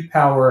compute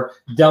power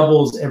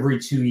doubles every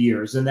 2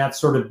 years, and that's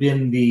sort of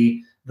been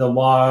the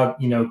law,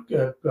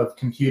 of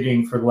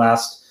computing for the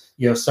last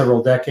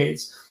several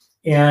decades.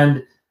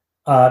 And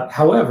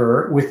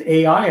however, with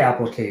AI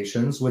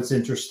applications, what's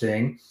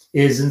interesting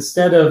is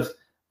instead of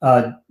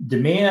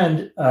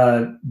demand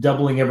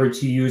doubling every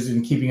 2 years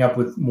and keeping up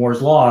with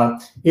Moore's Law,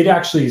 it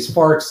actually is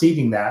far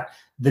exceeding that.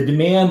 The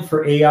demand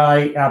for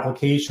AI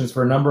applications,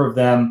 for a number of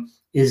them,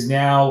 is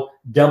now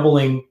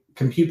doubling.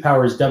 Compute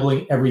power is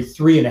doubling every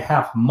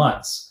 3.5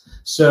 months.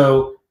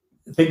 So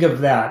think of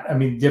that. I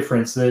mean,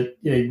 difference that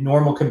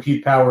normal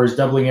compute power is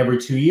doubling every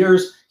 2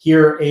 years.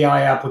 Here,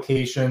 AI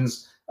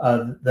applications,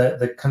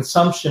 the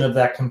consumption of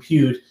that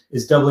compute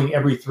is doubling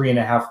every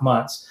 3.5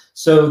 months.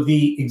 So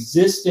the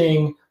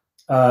existing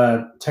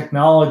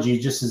technology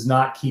just is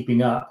not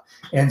keeping up.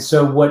 And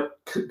so what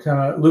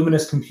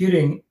Luminous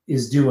Computing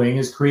is doing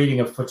is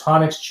creating a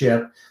photonics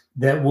chip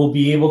that will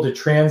be able to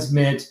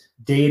transmit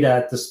data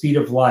at the speed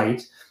of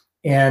light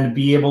and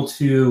be able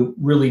to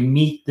really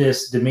meet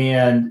this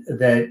demand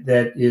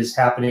that is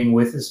happening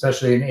with,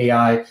 especially in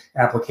AI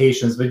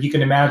applications. But you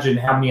can imagine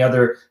how many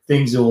other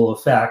things it will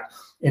affect.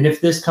 And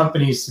if this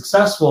company is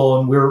successful,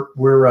 and we're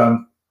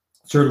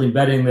certainly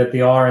betting that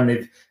they are, and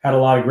they've had a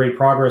lot of great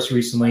progress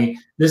recently,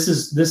 this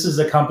is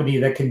a company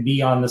that can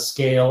be on the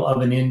scale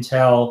of an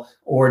Intel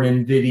or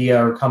an NVIDIA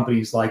or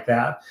companies like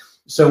that.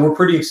 So we're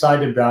pretty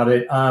excited about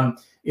it.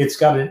 It's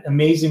got an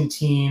amazing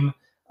team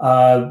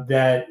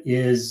that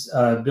is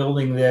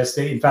building this.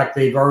 In fact,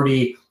 they've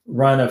already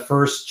run a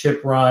first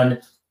chip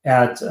run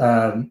at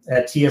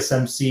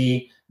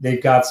TSMC.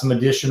 They've got some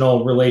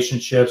additional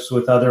relationships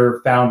with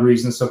other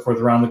foundries and so forth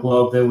around the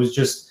globe. That was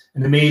just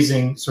an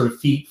amazing sort of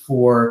feat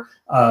for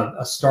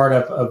a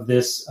startup of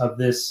this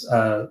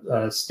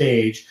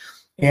stage.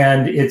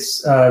 And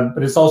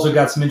but it's also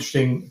got some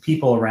interesting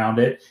people around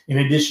it. In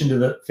addition to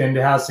the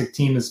fantastic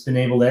team that's been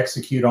able to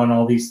execute on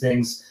all these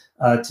things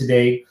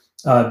today,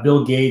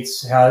 Bill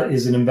Gates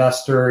is an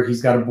investor.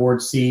 He's got a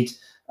board seat.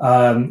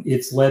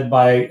 It's led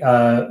by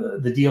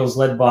the deal is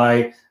led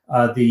by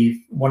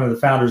one of the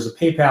founders of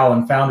PayPal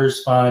and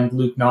Founders Fund,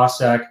 Luke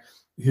Nosek,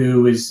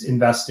 who is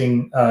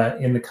investing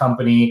in the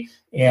company.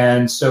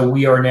 And so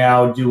we are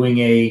now doing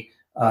a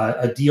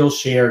deal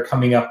share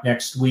coming up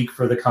next week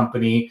for the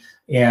company,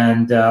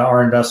 and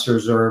our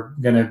investors are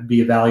going to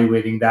be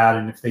evaluating that,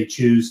 and if they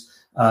choose,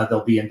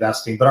 they'll be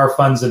investing. But our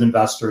fund's an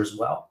investor as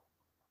well.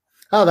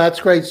 Oh, that's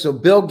great. So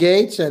Bill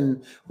Gates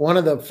and one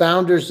of the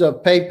founders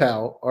of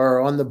PayPal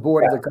are on the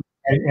board of the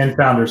company. And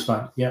Founders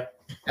Fund, yeah.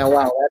 Oh,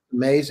 wow, that's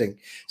amazing.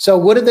 So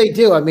what do they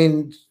do? I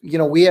mean,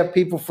 we have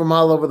people from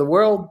all over the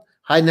world,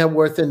 high net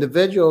worth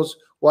individuals,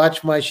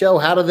 watch my show.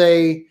 How do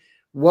they,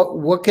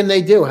 what can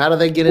they do? How do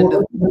they get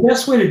into the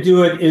best way to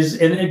do it is,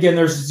 and again,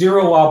 there's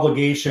zero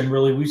obligation,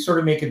 really. We sort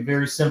of make it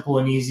very simple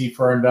and easy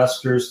for our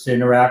investors to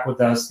interact with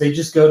us. They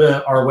just go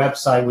to our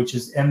website, which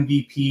is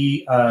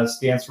MVP,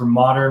 stands for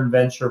Modern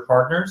Venture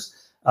Partners,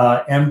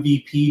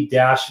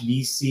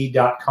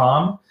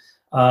 MVP-VC.com.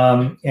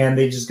 and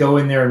they just go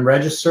in there and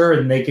register,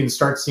 and they can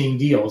start seeing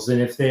deals.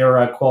 And if they are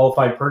a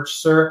qualified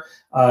purchaser,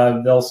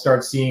 they'll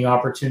start seeing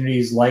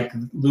opportunities like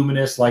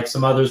Luminous, like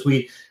some others.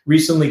 We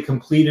recently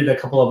completed a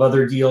couple of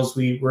other deals.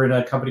 We were in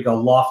a company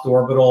called Loft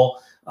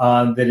Orbital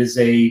that is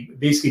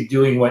basically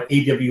doing what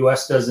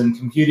AWS does in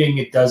computing.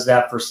 It does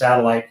that for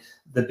satellite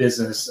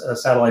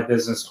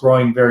business,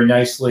 growing very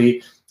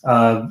nicely.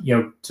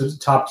 To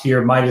top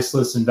tier Midas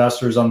list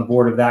investors on the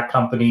board of that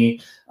company.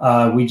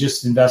 We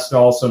just invested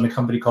also in a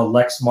company called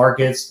Lex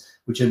Markets,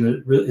 which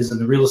is in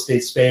the real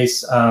estate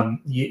space. I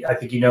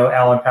think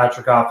Alan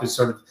Patrikoff is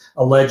sort of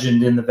a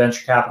legend in the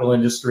venture capital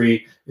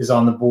industry, is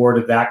on the board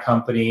of that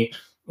company,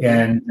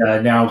 and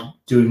now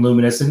doing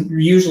Luminous. And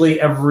usually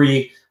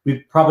we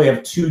probably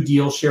have 2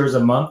 deal shares a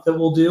month that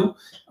we'll do.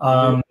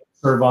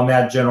 Sort of on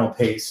that general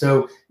pace.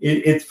 So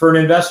it's for an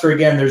investor,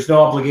 again, there's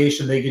no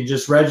obligation. They can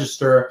just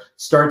register,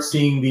 start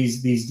seeing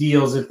these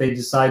deals. If they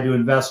decide to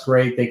invest,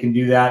 great, they can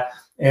do that.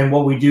 And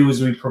what we do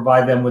is we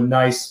provide them with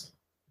nice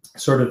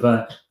sort of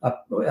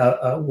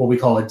what we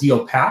call a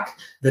deal pack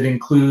that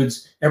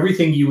includes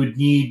everything you would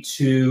need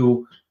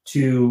to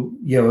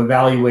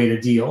evaluate a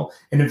deal.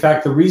 And in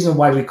fact, the reason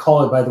why we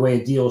call it, by the way,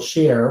 a deal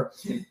share,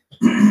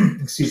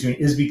 excuse me,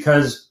 is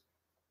because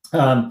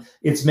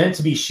it's meant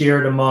to be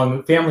shared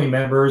among family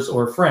members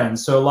or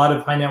friends. So a lot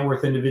of high net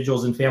worth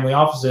individuals and family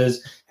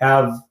offices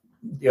have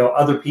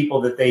other people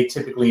that they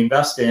typically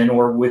invest in,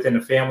 or within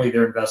a family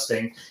they're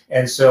investing.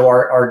 And so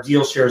our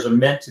deal shares are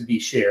meant to be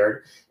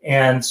shared.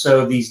 And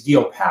so these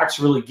deal packs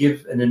really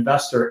give an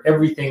investor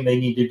everything they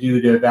need to do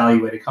to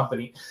evaluate a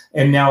company.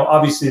 And now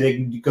obviously they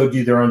can go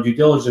do their own due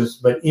diligence,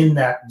 but in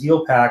that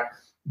deal pack,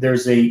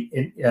 there's a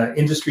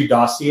industry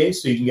dossier,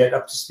 so you can get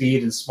up to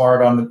speed and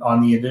smart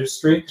on the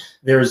industry.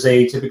 There's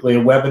typically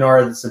a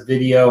webinar that's a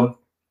video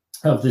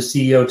of the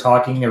CEO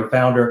talking, or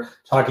founder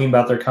talking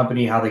about their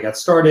company, how they got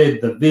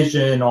started, the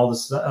vision, all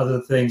this other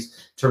things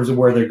in terms of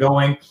where they're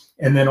going.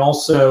 And then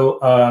also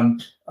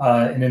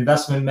an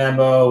investment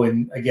memo,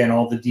 and again,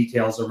 all the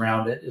details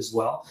around it as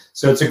well.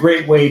 So it's a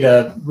great way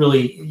to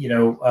really,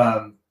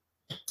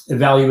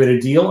 evaluate a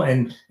deal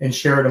and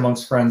share it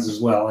amongst friends as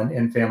well,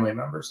 and family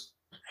members.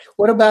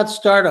 What about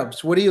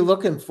startups? What are you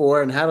looking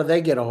for, and how do they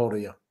get a hold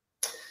of you?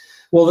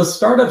 Well, the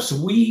startups,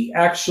 we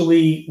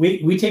actually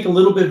we take a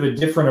little bit of a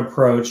different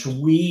approach.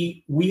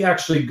 We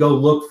actually go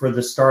look for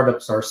the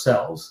startups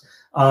ourselves.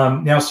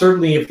 Now,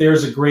 certainly, if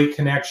there's a great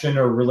connection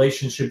or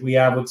relationship we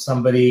have with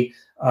somebody,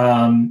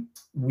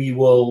 we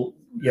will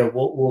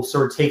we'll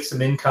sort of take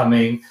some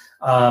incoming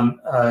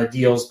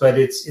deals. But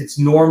it's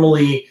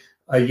normally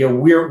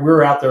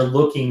we're out there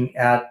looking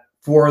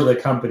for the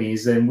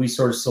companies, and we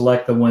sort of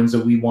select the ones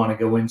that we want to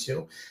go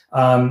into.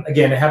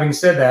 Again, having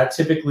said that,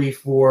 typically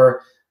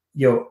for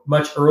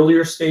much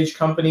earlier stage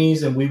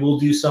companies, and we will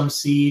do some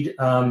seed,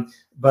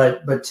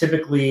 but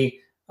typically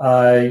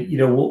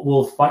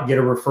we'll get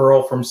a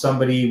referral from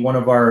somebody, one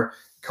of our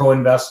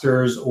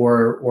co-investors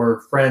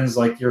or friends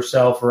like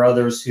yourself or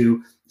others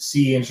who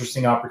see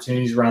interesting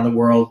opportunities around the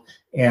world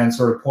and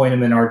sort of point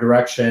them in our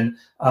direction.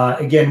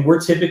 Again,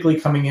 we're typically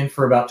coming in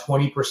for about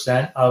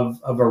 20% of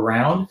a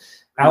round.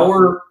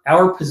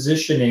 Our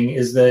positioning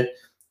is that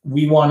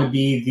we want to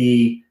be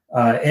the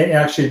and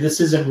actually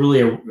this isn't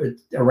really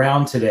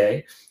around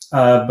today,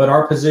 but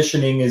our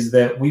positioning is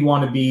that we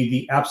want to be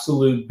the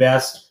absolute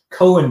best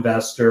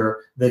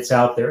co-investor that's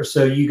out there.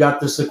 So you got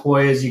the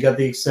Sequoias, you got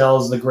the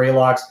Accels, the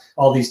Greylocks,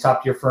 all these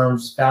top tier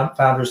firms,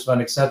 Founders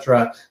Fund,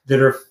 etc.,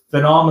 that are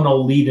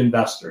phenomenal lead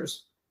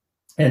investors.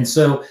 And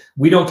so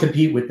we don't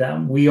compete with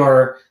them. We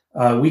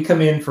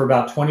come in for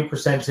about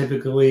 20%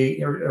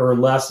 typically or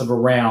less of a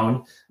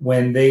round.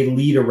 When they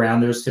lead a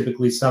round, there's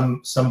typically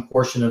some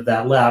portion of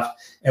that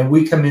left. And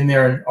we come in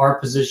there, and our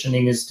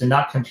positioning is to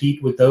not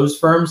compete with those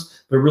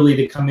firms, but really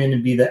to come in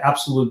and be the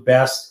absolute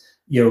best,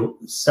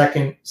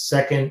 second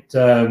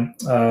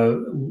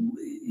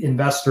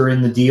investor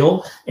in the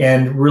deal,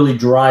 and really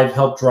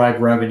help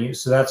drive revenue.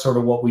 So that's sort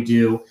of what we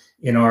do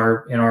in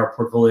our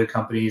portfolio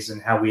companies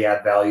and how we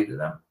add value to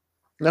them.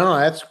 No,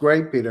 that's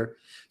great, Peter.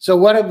 So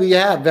what do we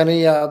have?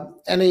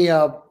 Any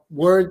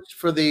words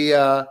for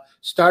the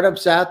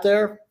startups out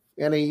there?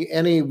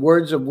 Any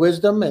words of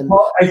wisdom? And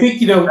well, I think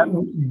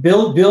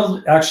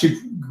Bill actually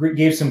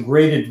gave some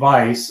great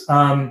advice,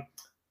 and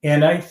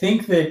I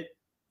think that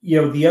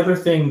the other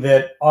thing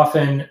that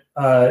often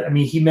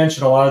he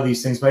mentioned a lot of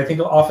these things, but I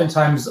think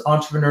oftentimes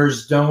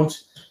entrepreneurs don't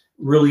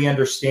really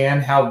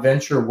understand how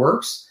venture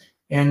works,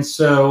 and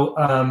so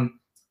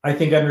I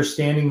think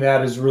understanding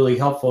that is really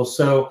helpful.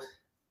 So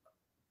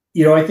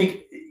I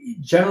think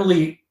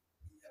generally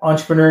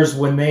entrepreneurs,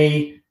 when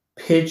they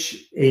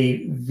pitch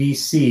a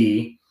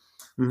VC,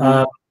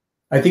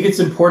 I think it's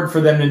important for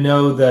them to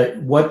know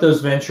that what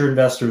those venture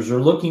investors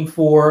are looking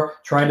for,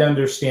 try to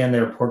understand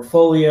their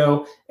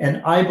portfolio.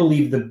 And I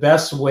believe the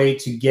best way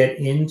to get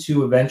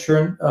into a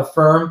venture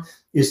firm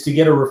is to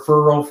get a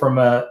referral from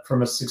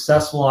a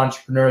successful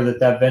entrepreneur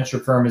that venture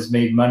firm has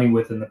made money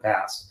with in the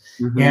past.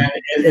 And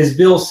as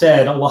Bill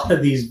said, a lot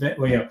of these,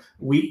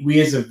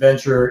 we as a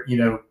venture,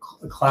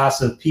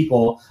 class of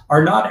people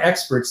are not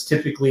experts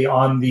typically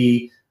on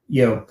the,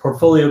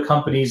 portfolio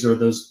companies or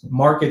those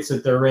markets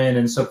that they're in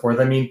and so forth.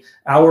 I mean,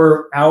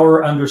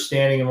 our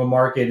understanding of a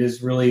market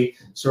is really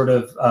sort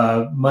of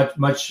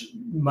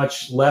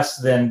much less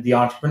than the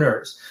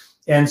entrepreneurs.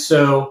 And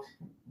so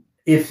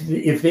if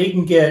they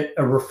can get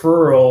a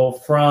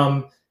referral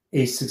from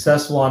a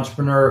successful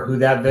entrepreneur who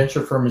that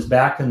venture firm has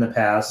backed in the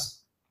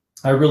past,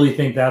 I really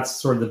think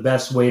that's sort of the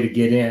best way to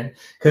get in,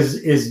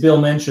 because as Bill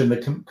mentioned,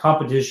 the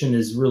competition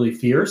is really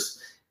fierce,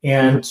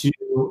 and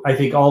I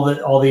think all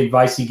the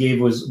advice he gave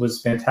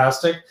was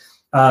fantastic.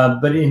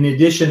 But in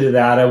addition to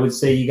that, I would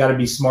say you got to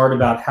be smart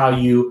about how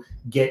you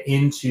get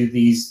into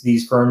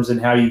these firms and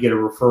how you get a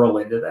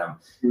referral into them.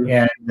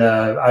 And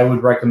I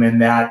would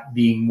recommend that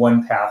being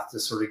one path to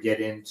sort of get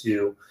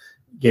into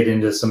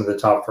some of the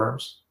top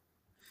firms.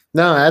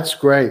 No, that's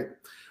great.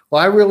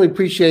 Well, I really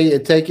appreciate you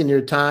taking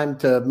your time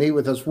to meet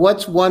with us.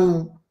 What's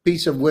one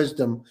piece of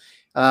wisdom,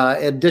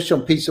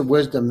 additional piece of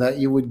wisdom that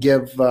you would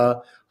give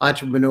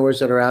entrepreneurs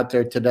that are out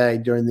there today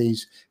during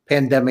these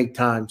pandemic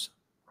times?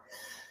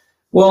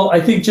 Well,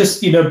 I think just,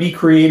 be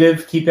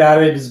creative, keep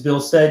at it. As Bill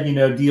said,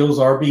 deals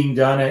are being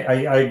done.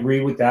 I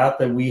agree with that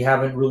we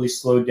haven't really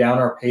slowed down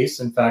our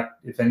pace. In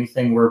fact, if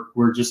anything,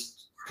 we're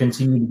just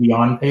continuing to be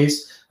on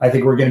pace. I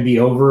think we're going to be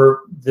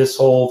over this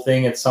whole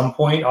thing at some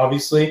point,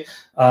 obviously.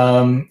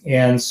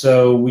 And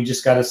so we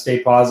just got to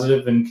stay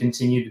positive and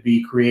continue to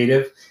be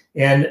creative.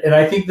 And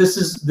I think this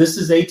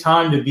is a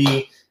time to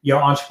be,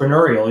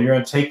 entrepreneurial. You're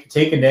going to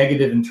take a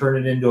negative and turn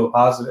it into a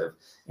positive.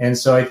 And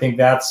so I think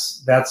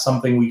that's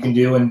something we can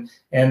do.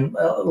 And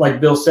like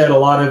Bill said, a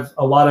lot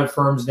of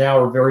firms now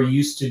are very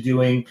used to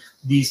doing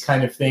these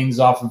kind of things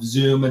off of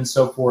Zoom and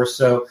so forth.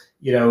 So,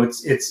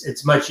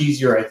 it's much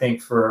easier, I think,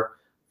 for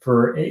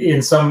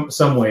in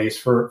some ways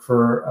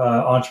for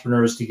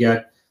entrepreneurs to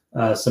get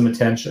some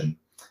attention.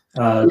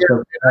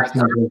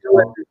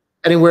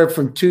 Anywhere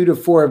from 2 to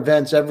 4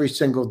 events every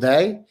single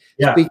day.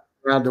 Yeah. Speaking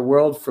around the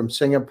world, from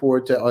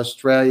Singapore to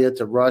Australia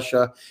to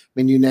Russia. I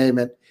mean, you name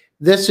it.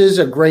 This is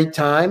a great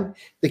time.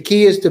 The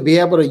key is to be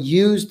able to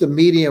use the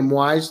medium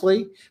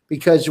wisely,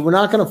 because we're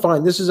not going to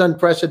find, this is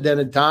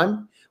unprecedented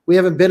time. We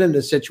haven't been in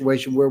a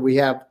situation where we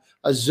have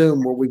a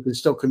Zoom where we can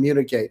still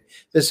communicate.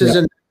 This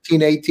isn't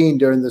 1918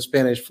 during the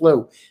Spanish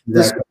flu.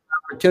 This is an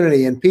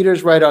opportunity, and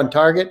Peter's right on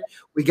target.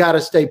 We got to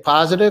stay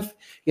positive,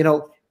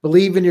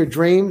 believe in your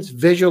dreams,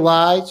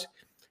 visualize,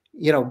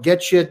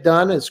 get shit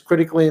done is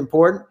critically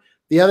important.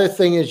 The other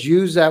thing is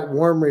use that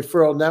warm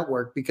referral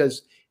network,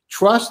 because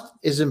trust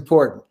is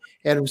important.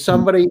 And if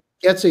somebody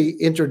gets an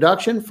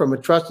introduction from a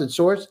trusted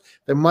source,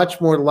 they're much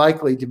more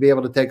likely to be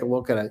able to take a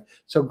look at it.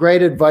 So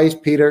great advice,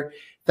 Peter.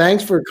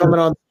 Thanks for coming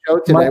on the show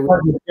today.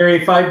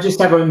 Gary, if I just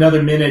have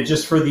another minute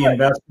just for the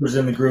investors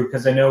in the group,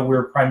 because I know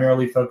we're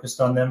primarily focused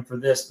on them for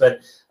this, but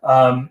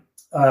the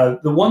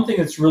one thing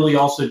that's really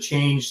also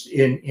changed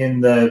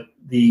in the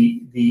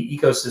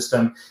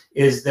ecosystem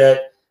is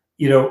that,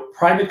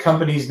 private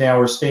companies now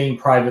are staying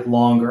private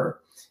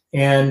longer.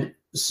 And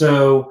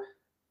so,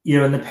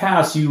 in the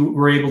past, you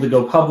were able to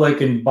go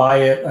public and buy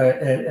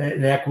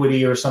an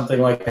equity or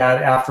something like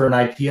that after an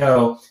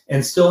IPO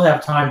and still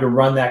have time to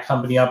run that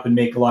company up and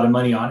make a lot of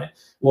money on it.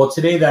 Well,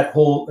 today that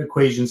whole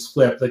equation's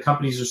flipped. The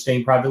companies are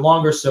staying private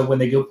longer, so when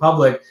they go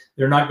public,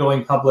 they're not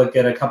going public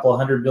at a couple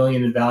 $100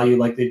 billion in value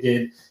like they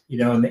did,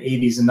 in the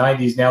 80s and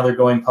 90s. Now they're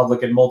going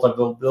public at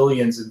multiple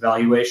billions in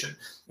valuation.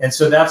 And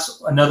so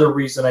that's another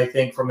reason, I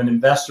think, from an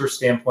investor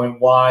standpoint,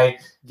 why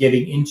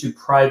getting into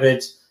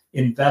private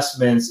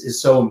investments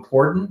is so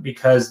important,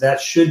 because that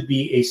should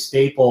be a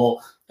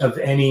staple of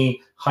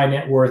any high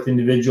net worth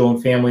individual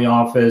and family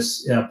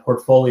office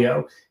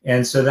portfolio.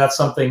 And so that's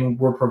something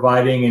we're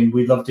providing, and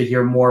we'd love to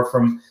hear more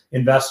from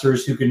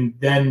investors who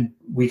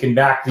we can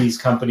back these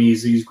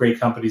companies, these great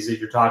companies that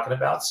you're talking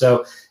about.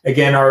 So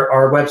again,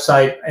 our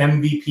website,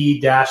 mvp-vc.com,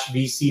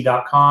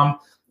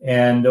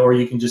 or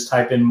you can just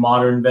type in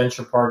Modern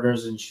Venture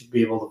Partners and you should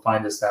be able to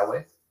find us that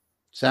way.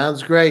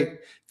 Sounds great.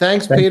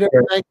 Thanks, Peter.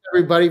 Thanks,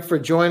 everybody, for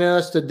joining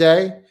us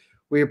today.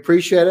 We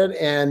appreciate it,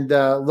 and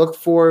look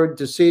forward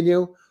to seeing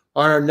you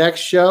on our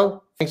next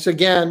show. Thanks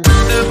again.